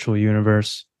spiritual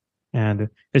universe. And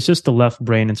it's just the left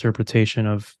brain interpretation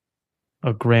of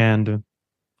a grand,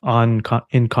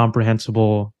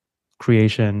 incomprehensible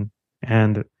creation.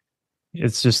 And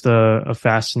it's just a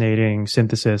fascinating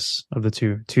synthesis of the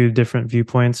two different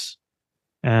viewpoints.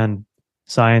 And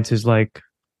science is like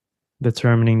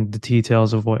determining the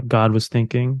details of what God was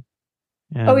thinking.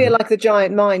 And like the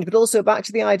giant mind, but also back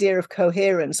to the idea of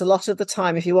coherence. A lot of the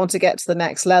time, if you want to get to the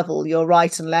next level, your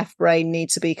right and left brain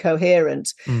need to be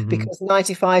coherent, because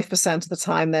 95% of the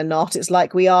time they're not. It's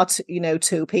like we are,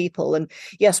 two people. And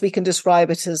yes, we can describe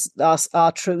it as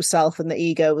our true self and the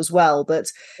ego as well.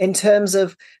 But in terms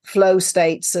of flow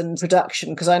states and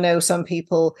production, because I know some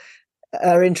people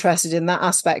are interested in that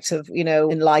aspect of,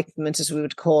 enlightenment, as we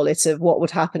would call it, of what would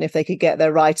happen if they could get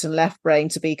their right and left brain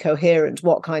to be coherent.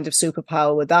 What kind of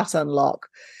superpower would that unlock?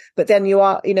 But then you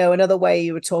are, another way,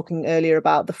 you were talking earlier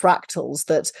about the fractals,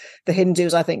 that the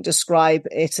Hindus, I think, describe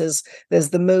it as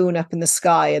there's the moon up in the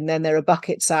sky, and then there are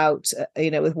buckets out,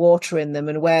 with water in them,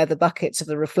 and where the buckets of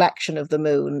the reflection of the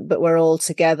moon, but we're all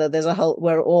together.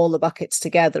 We're all the buckets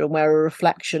together, and we're a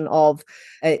reflection of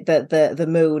the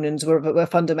moon, and we're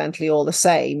fundamentally all the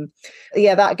same.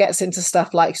 Yeah, that gets into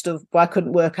stuff like sort of, I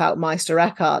couldn't work out Meister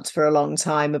Eckhart for a long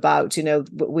time about,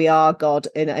 we are God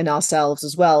in ourselves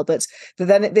as well. But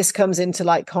then this comes into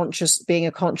like being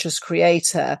a conscious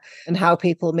creator, and how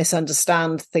people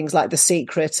misunderstand things like The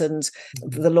Secret and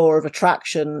the law of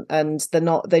attraction, and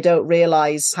they don't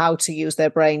realize how to use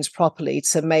their brains properly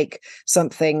to make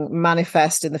something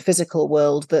manifest in the physical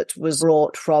world that was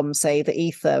brought from, say, the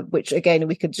ether, which again,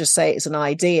 we could just say it's an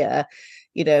idea.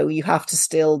 You have to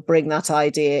still bring that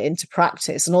idea into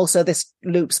practice. And also this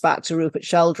loops back to Rupert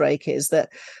Sheldrake, is that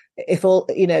if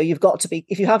you've got to be,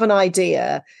 if you have an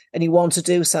idea and you want to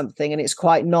do something and it's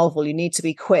quite novel, you need to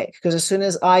be quick, because as soon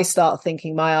as I start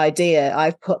thinking my idea,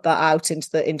 I've put that out into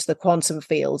the quantum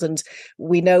field, and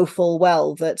we know full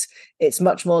well that it's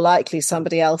much more likely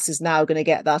somebody else is now going to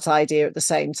get that idea at the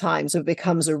same time. So it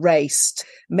becomes a race to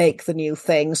make the new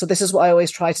thing. So this is what I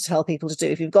always try to tell people to do.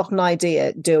 If you've got an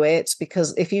idea, do it,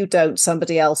 because if you don't,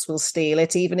 somebody else will steal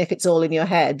it, even if it's all in your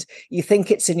head. You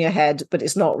think it's in your head, but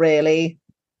it's not really.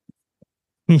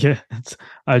 Yeah,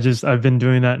 I've been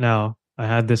doing that now. I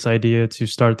had this idea to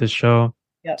start this show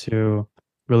to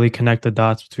really connect the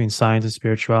dots between science and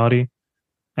spirituality,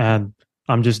 and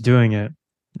I'm just doing it.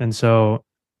 And so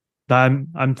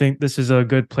I'm think this is a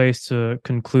good place to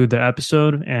conclude the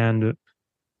episode. And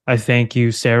I thank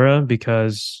you, Sara,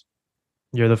 because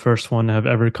you're the first one to have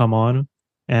ever come on,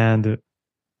 and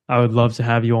I would love to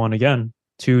have you on again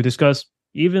to discuss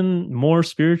even more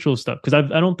spiritual stuff, because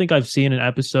I don't think I've seen an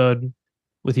episode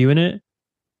with you in it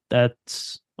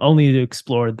that's only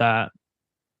explored that.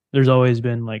 There's always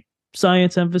been like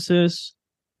science emphasis,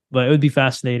 but it would be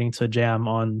fascinating to jam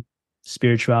on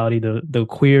spirituality, the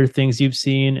queer things you've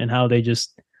seen and how they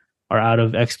just are out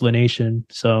of explanation.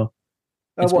 So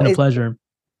it's been a pleasure.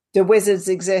 Do wizards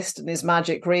exist, and is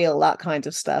magic real? That kind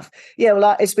of stuff. Yeah,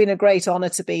 well, it's been a great honor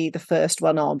to be the first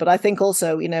one on. But I think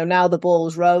also, now the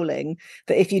ball's rolling,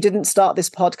 that if you didn't start this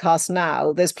podcast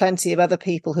now, there's plenty of other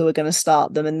people who are going to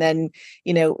start them. And then,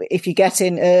 if you get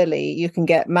in early, you can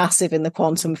get massive in the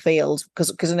quantum field,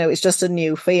 because it's just a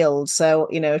new field. So,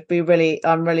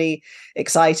 I'm really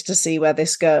excited to see where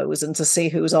this goes and to see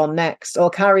who's on next, or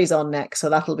carries on next. So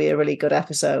that'll be a really good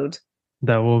episode.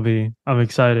 That will be. I'm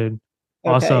excited.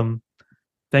 Okay. Awesome.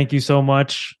 Thank you so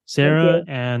much, Sara.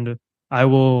 And I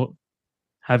will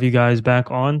have you guys back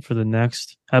on for the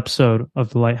next episode of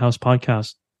the Lighthouse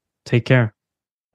Podcast. Take care.